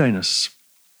everydayness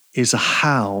is a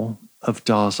how of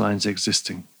Dasein's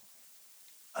existing.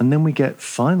 And then we get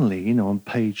finally, on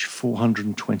page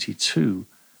 422,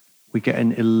 we get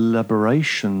an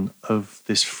elaboration of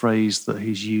this phrase that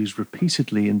he's used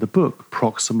repeatedly in the book,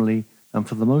 proximally and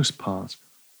for the most part,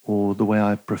 or the way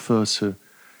I prefer to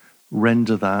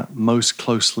render that, most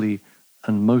closely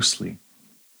and mostly.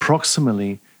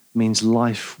 Proximally means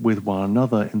life with one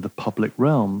another in the public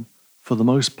realm. For the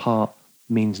most part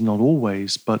means not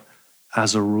always, but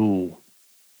as a rule.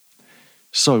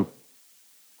 So,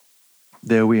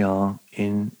 there we are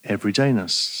in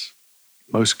everydayness,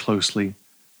 most closely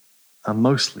and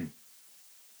mostly.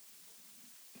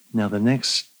 Now, the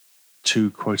next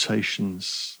two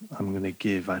quotations I'm going to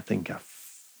give, I think, are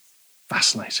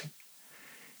fascinating.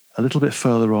 A little bit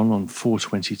further on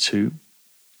 422,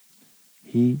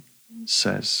 he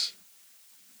says,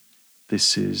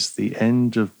 this is the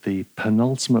end of the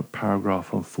penultimate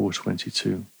paragraph on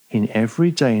 422. In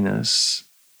everydayness,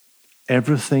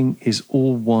 everything is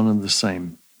all one and the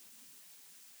same.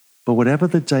 But whatever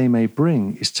the day may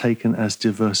bring is taken as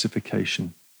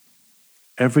diversification.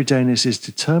 Everydayness is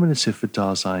determinative for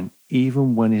Dasein,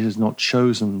 even when it has not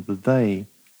chosen the they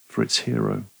for its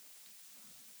hero.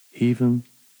 Even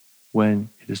when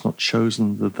it has not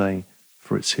chosen the they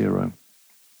for its hero.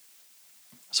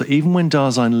 So even when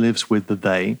Dasein lives with the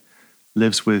they,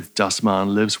 lives with Das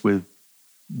Man, lives with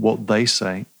what they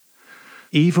say,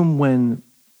 even when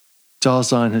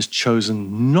Dasein has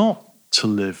chosen not to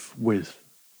live with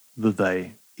the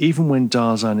they, even when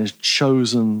Dasein has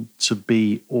chosen to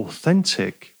be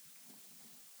authentic,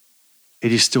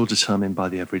 it is still determined by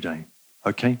the everyday.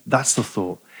 Okay? That's the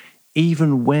thought.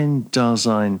 Even when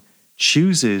Dasein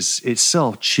chooses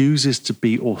to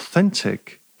be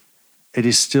authentic, it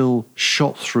is still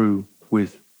shot through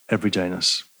with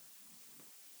everydayness.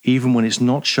 Even when it's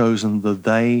not chosen the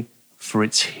they for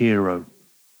its hero.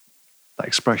 That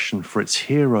expression for its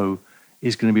hero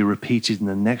is going to be repeated in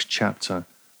the next chapter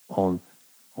on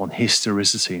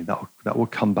historicity. That will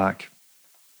come back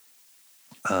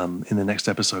in the next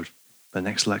episode, the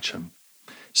next lecture.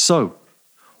 So,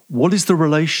 what is the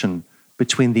relation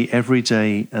between the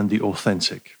everyday and the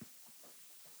authentic?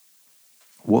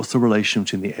 What's the relation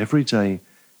between the everyday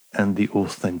and the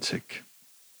authentic?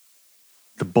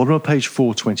 The bottom of page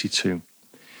 422,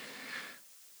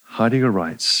 Heidegger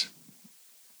writes,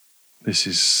 this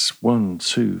is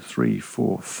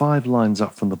 5 lines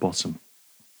up from the bottom.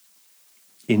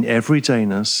 In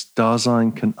everydayness,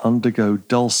 Dasein can undergo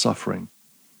dull suffering,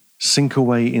 sink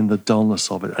away in the dullness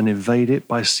of it, and evade it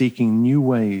by seeking new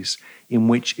ways in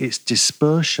which its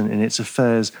dispersion in its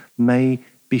affairs may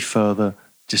be further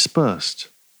dispersed.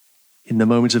 In the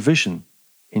moment of vision,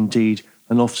 indeed,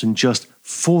 and often just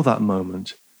for that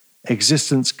moment,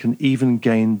 existence can even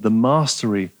gain the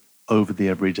mastery over the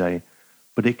everyday,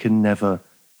 but it can never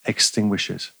extinguish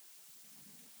it.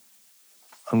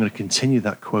 I'm going to continue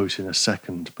that quote in a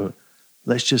second, but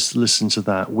let's just listen to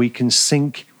that. We can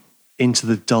sink into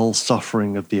the dull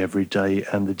suffering of the everyday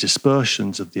and the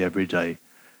dispersions of the everyday,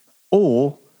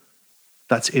 or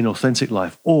that's inauthentic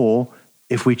life, or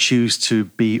if we choose to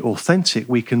be authentic,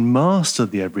 we can master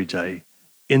the everyday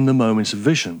in the moments of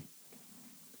vision.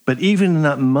 But even in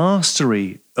that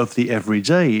mastery of the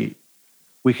everyday,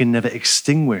 we can never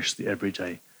extinguish the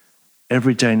everyday.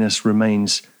 Everydayness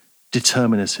remains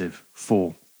determinative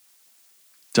for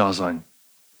Dasein,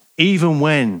 even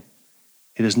when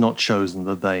it has not chosen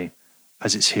the they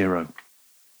as its hero.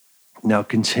 Now,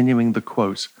 continuing the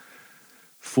quote,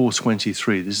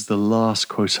 423, this is the last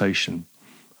quotation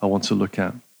I want to look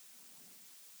at.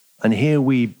 And here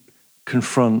we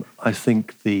confront, I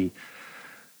think,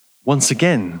 once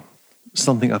again,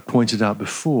 something I pointed out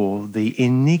before, the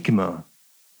enigma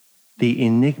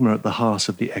at the heart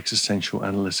of the existential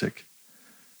analytic.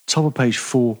 Top of page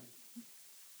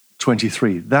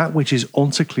 423, that which is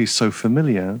ontically so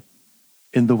familiar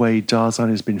in the way Dasein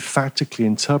has been factically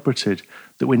interpreted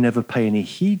that we never pay any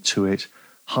heed to it,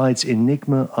 hides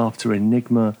enigma after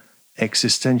enigma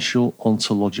existential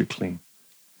ontologically.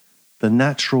 The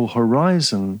natural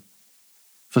horizon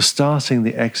for starting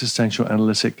the existential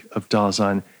analytic of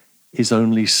Dasein is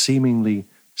only seemingly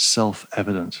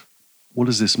self-evident. What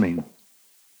does this mean?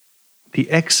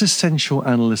 The existential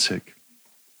analytic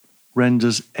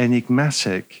renders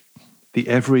enigmatic the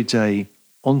everyday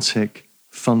ontic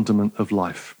fundament of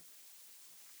life.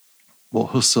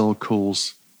 What Husserl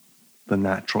calls the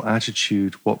natural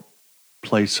attitude, what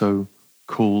Plato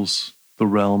calls the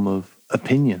realm of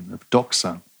opinion, of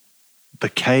doxa, the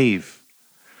cave.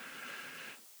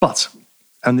 But,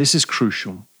 and this is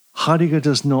crucial, Heidegger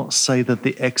does not say that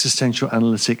the existential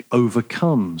analytic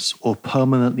overcomes or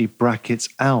permanently brackets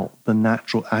out the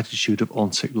natural attitude of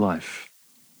ontic life.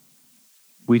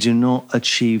 We do not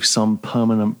achieve some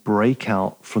permanent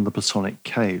breakout from the Platonic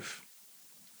cave.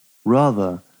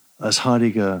 Rather, as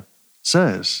Heidegger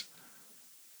says,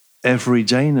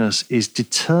 everydayness is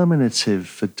determinative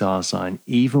for Dasein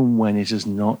even when it has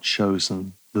not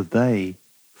chosen the they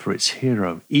for its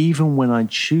hero. Even when I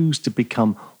choose to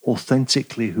become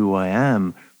authentically who I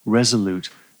am, resolute,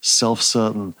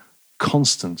 self-certain,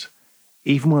 constant,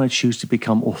 even when I choose to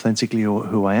become authentically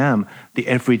who I am, the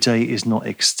everyday is not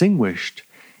extinguished.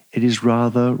 It is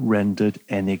rather rendered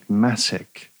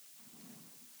enigmatic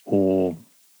or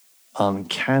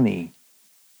uncanny,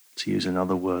 to use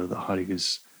another word that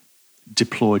Heidegger's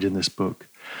deployed in this book.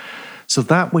 So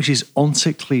that which is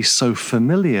ontically so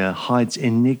familiar hides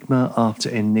enigma after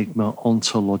enigma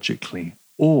ontologically,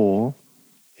 or,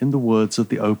 in the words of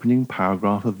the opening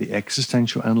paragraph of the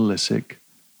Existential Analytic,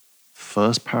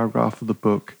 first paragraph of the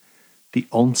book, the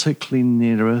ontically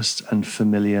nearest and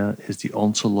familiar is the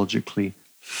ontologically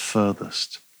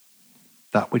furthest.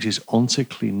 That which is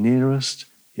ontically nearest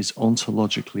is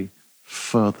ontologically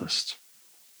furthest.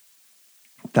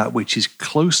 that which is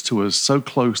close to us, so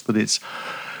close that it's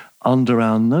under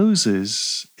our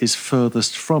noses, is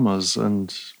furthest from us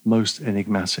and most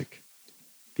enigmatic,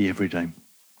 the everyday.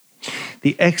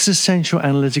 The existential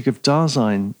analytic of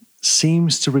Dasein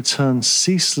seems to return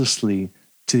ceaselessly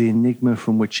to the enigma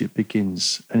from which it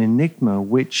begins, an enigma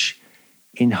which,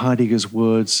 in Heidegger's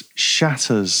words,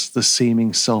 shatters the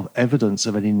seeming self-evidence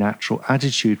of any natural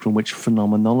attitude from which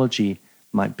phenomenology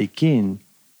might begin,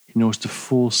 in order to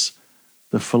force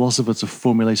the philosopher to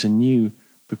formulate anew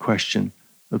the question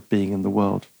of being in the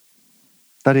world.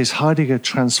 That is, Heidegger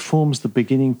transforms the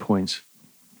beginning point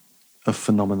of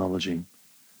phenomenology.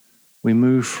 We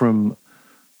move from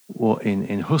what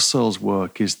in Husserl's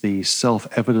work is the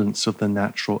self-evidence of the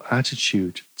natural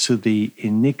attitude to the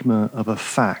enigma of a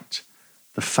fact,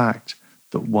 the fact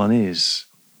that one is,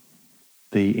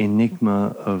 the enigma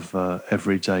of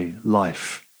everyday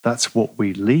life. That's what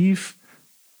we leave,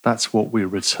 that's what we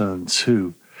return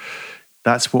to.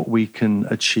 That's what we can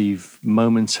achieve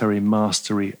momentary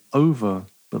mastery over,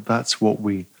 but that's what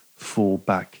we fall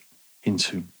back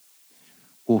into.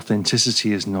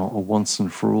 Authenticity is not a once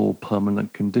and for all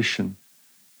permanent condition.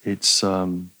 It's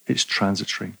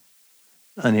transitory.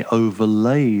 And it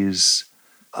overlays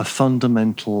a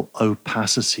fundamental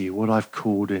opacity, what I've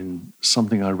called in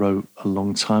something I wrote a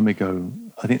long time ago,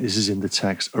 I think this is in the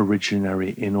text,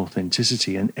 originary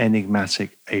inauthenticity, an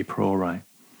enigmatic a priori.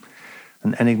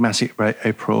 An enigmatic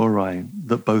a priori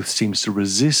that both seems to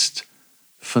resist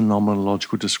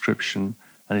phenomenological description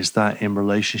and is that in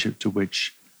relationship to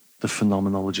which the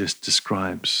phenomenologist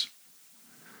describes.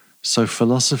 So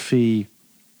philosophy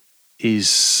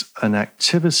is an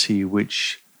activity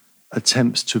which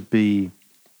attempts to be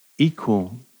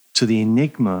equal to the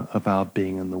enigma of our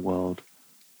being in the world,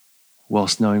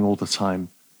 whilst knowing all the time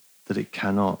that it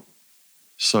cannot.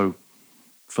 So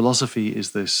philosophy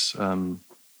is this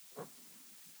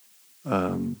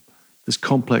this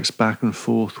complex back and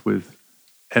forth with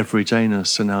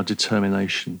everydayness and our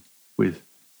determination with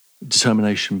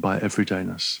determination by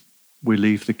everydayness. We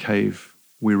leave the cave,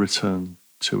 we return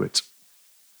to it.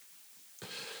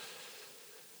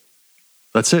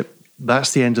 That's it.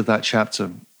 That's the end of that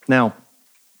chapter. Now,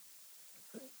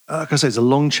 like I say, it's a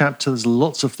long chapter. There's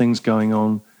lots of things going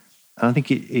on. And I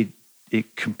think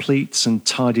it completes and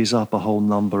tidies up a whole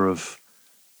number of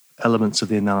elements of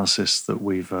the analysis that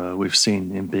we've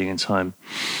seen in Being in Time.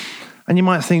 And you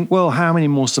might think, well, how many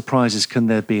more surprises can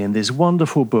there be in this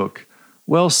wonderful book?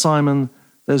 Well, Simon,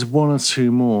 there's one or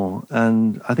two more.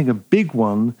 And I think a big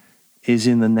one is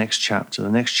in the next chapter.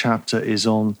 The next chapter is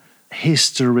on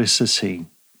historicity.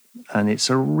 And it's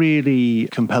a really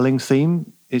compelling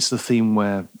theme. It's the theme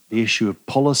where the issue of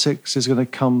politics is going to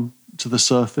come to the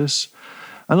surface.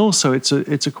 And also it's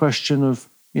a question of,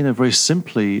 very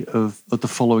simply of the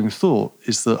following thought,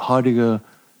 is that Heidegger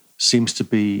seems to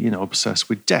be, obsessed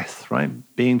with death, right?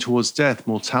 Being towards death,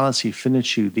 mortality,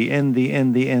 finitude, the end, the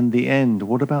end, the end, the end.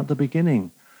 What about the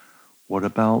beginning? What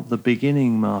about the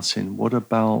beginning, Martin? What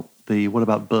about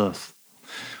birth?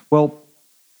 Well,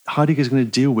 Heidegger is going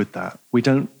to deal with that. We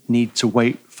don't need to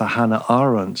wait for Hannah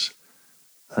Arendt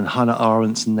and Hannah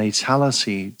Arendt's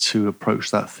natality to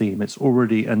approach that theme. It's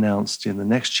already announced in the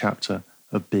next chapter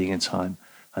of Being in Time.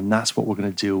 And that's what we're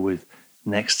going to deal with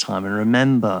next time. And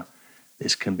remember,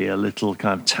 this can be a little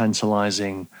kind of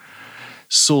tantalizing,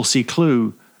 saucy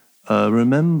clue.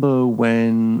 Remember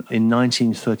when in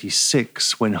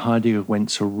 1936, when Heidegger went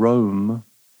to Rome,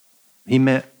 he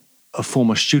met a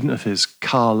former student of his,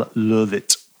 Karl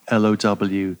Löwith,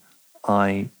 Lowith,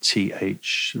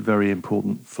 very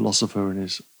important philosopher in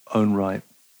his own right.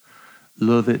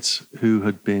 Löwith, who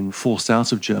had been forced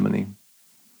out of Germany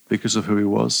because of who he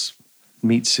was,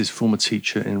 meets his former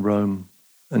teacher in Rome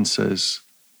and says,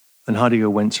 and Heidegger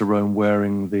went to Rome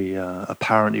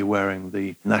apparently wearing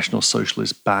the National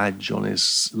Socialist badge on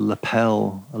his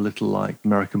lapel, a little like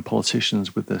American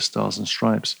politicians with their stars and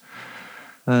stripes.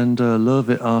 And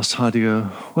Löwith asked Heidegger,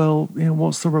 well,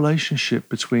 what's the relationship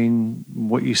between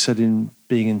what you said in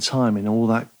Being in Time and all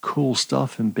that cool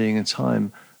stuff in Being in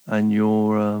Time and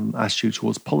your attitude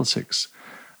towards politics?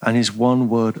 And his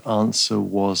one-word answer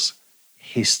was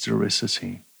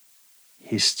historicity.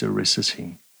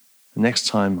 Historicity. Next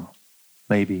time,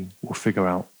 maybe we'll figure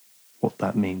out what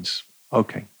that means.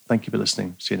 Okay, thank you for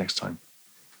listening. See you next time.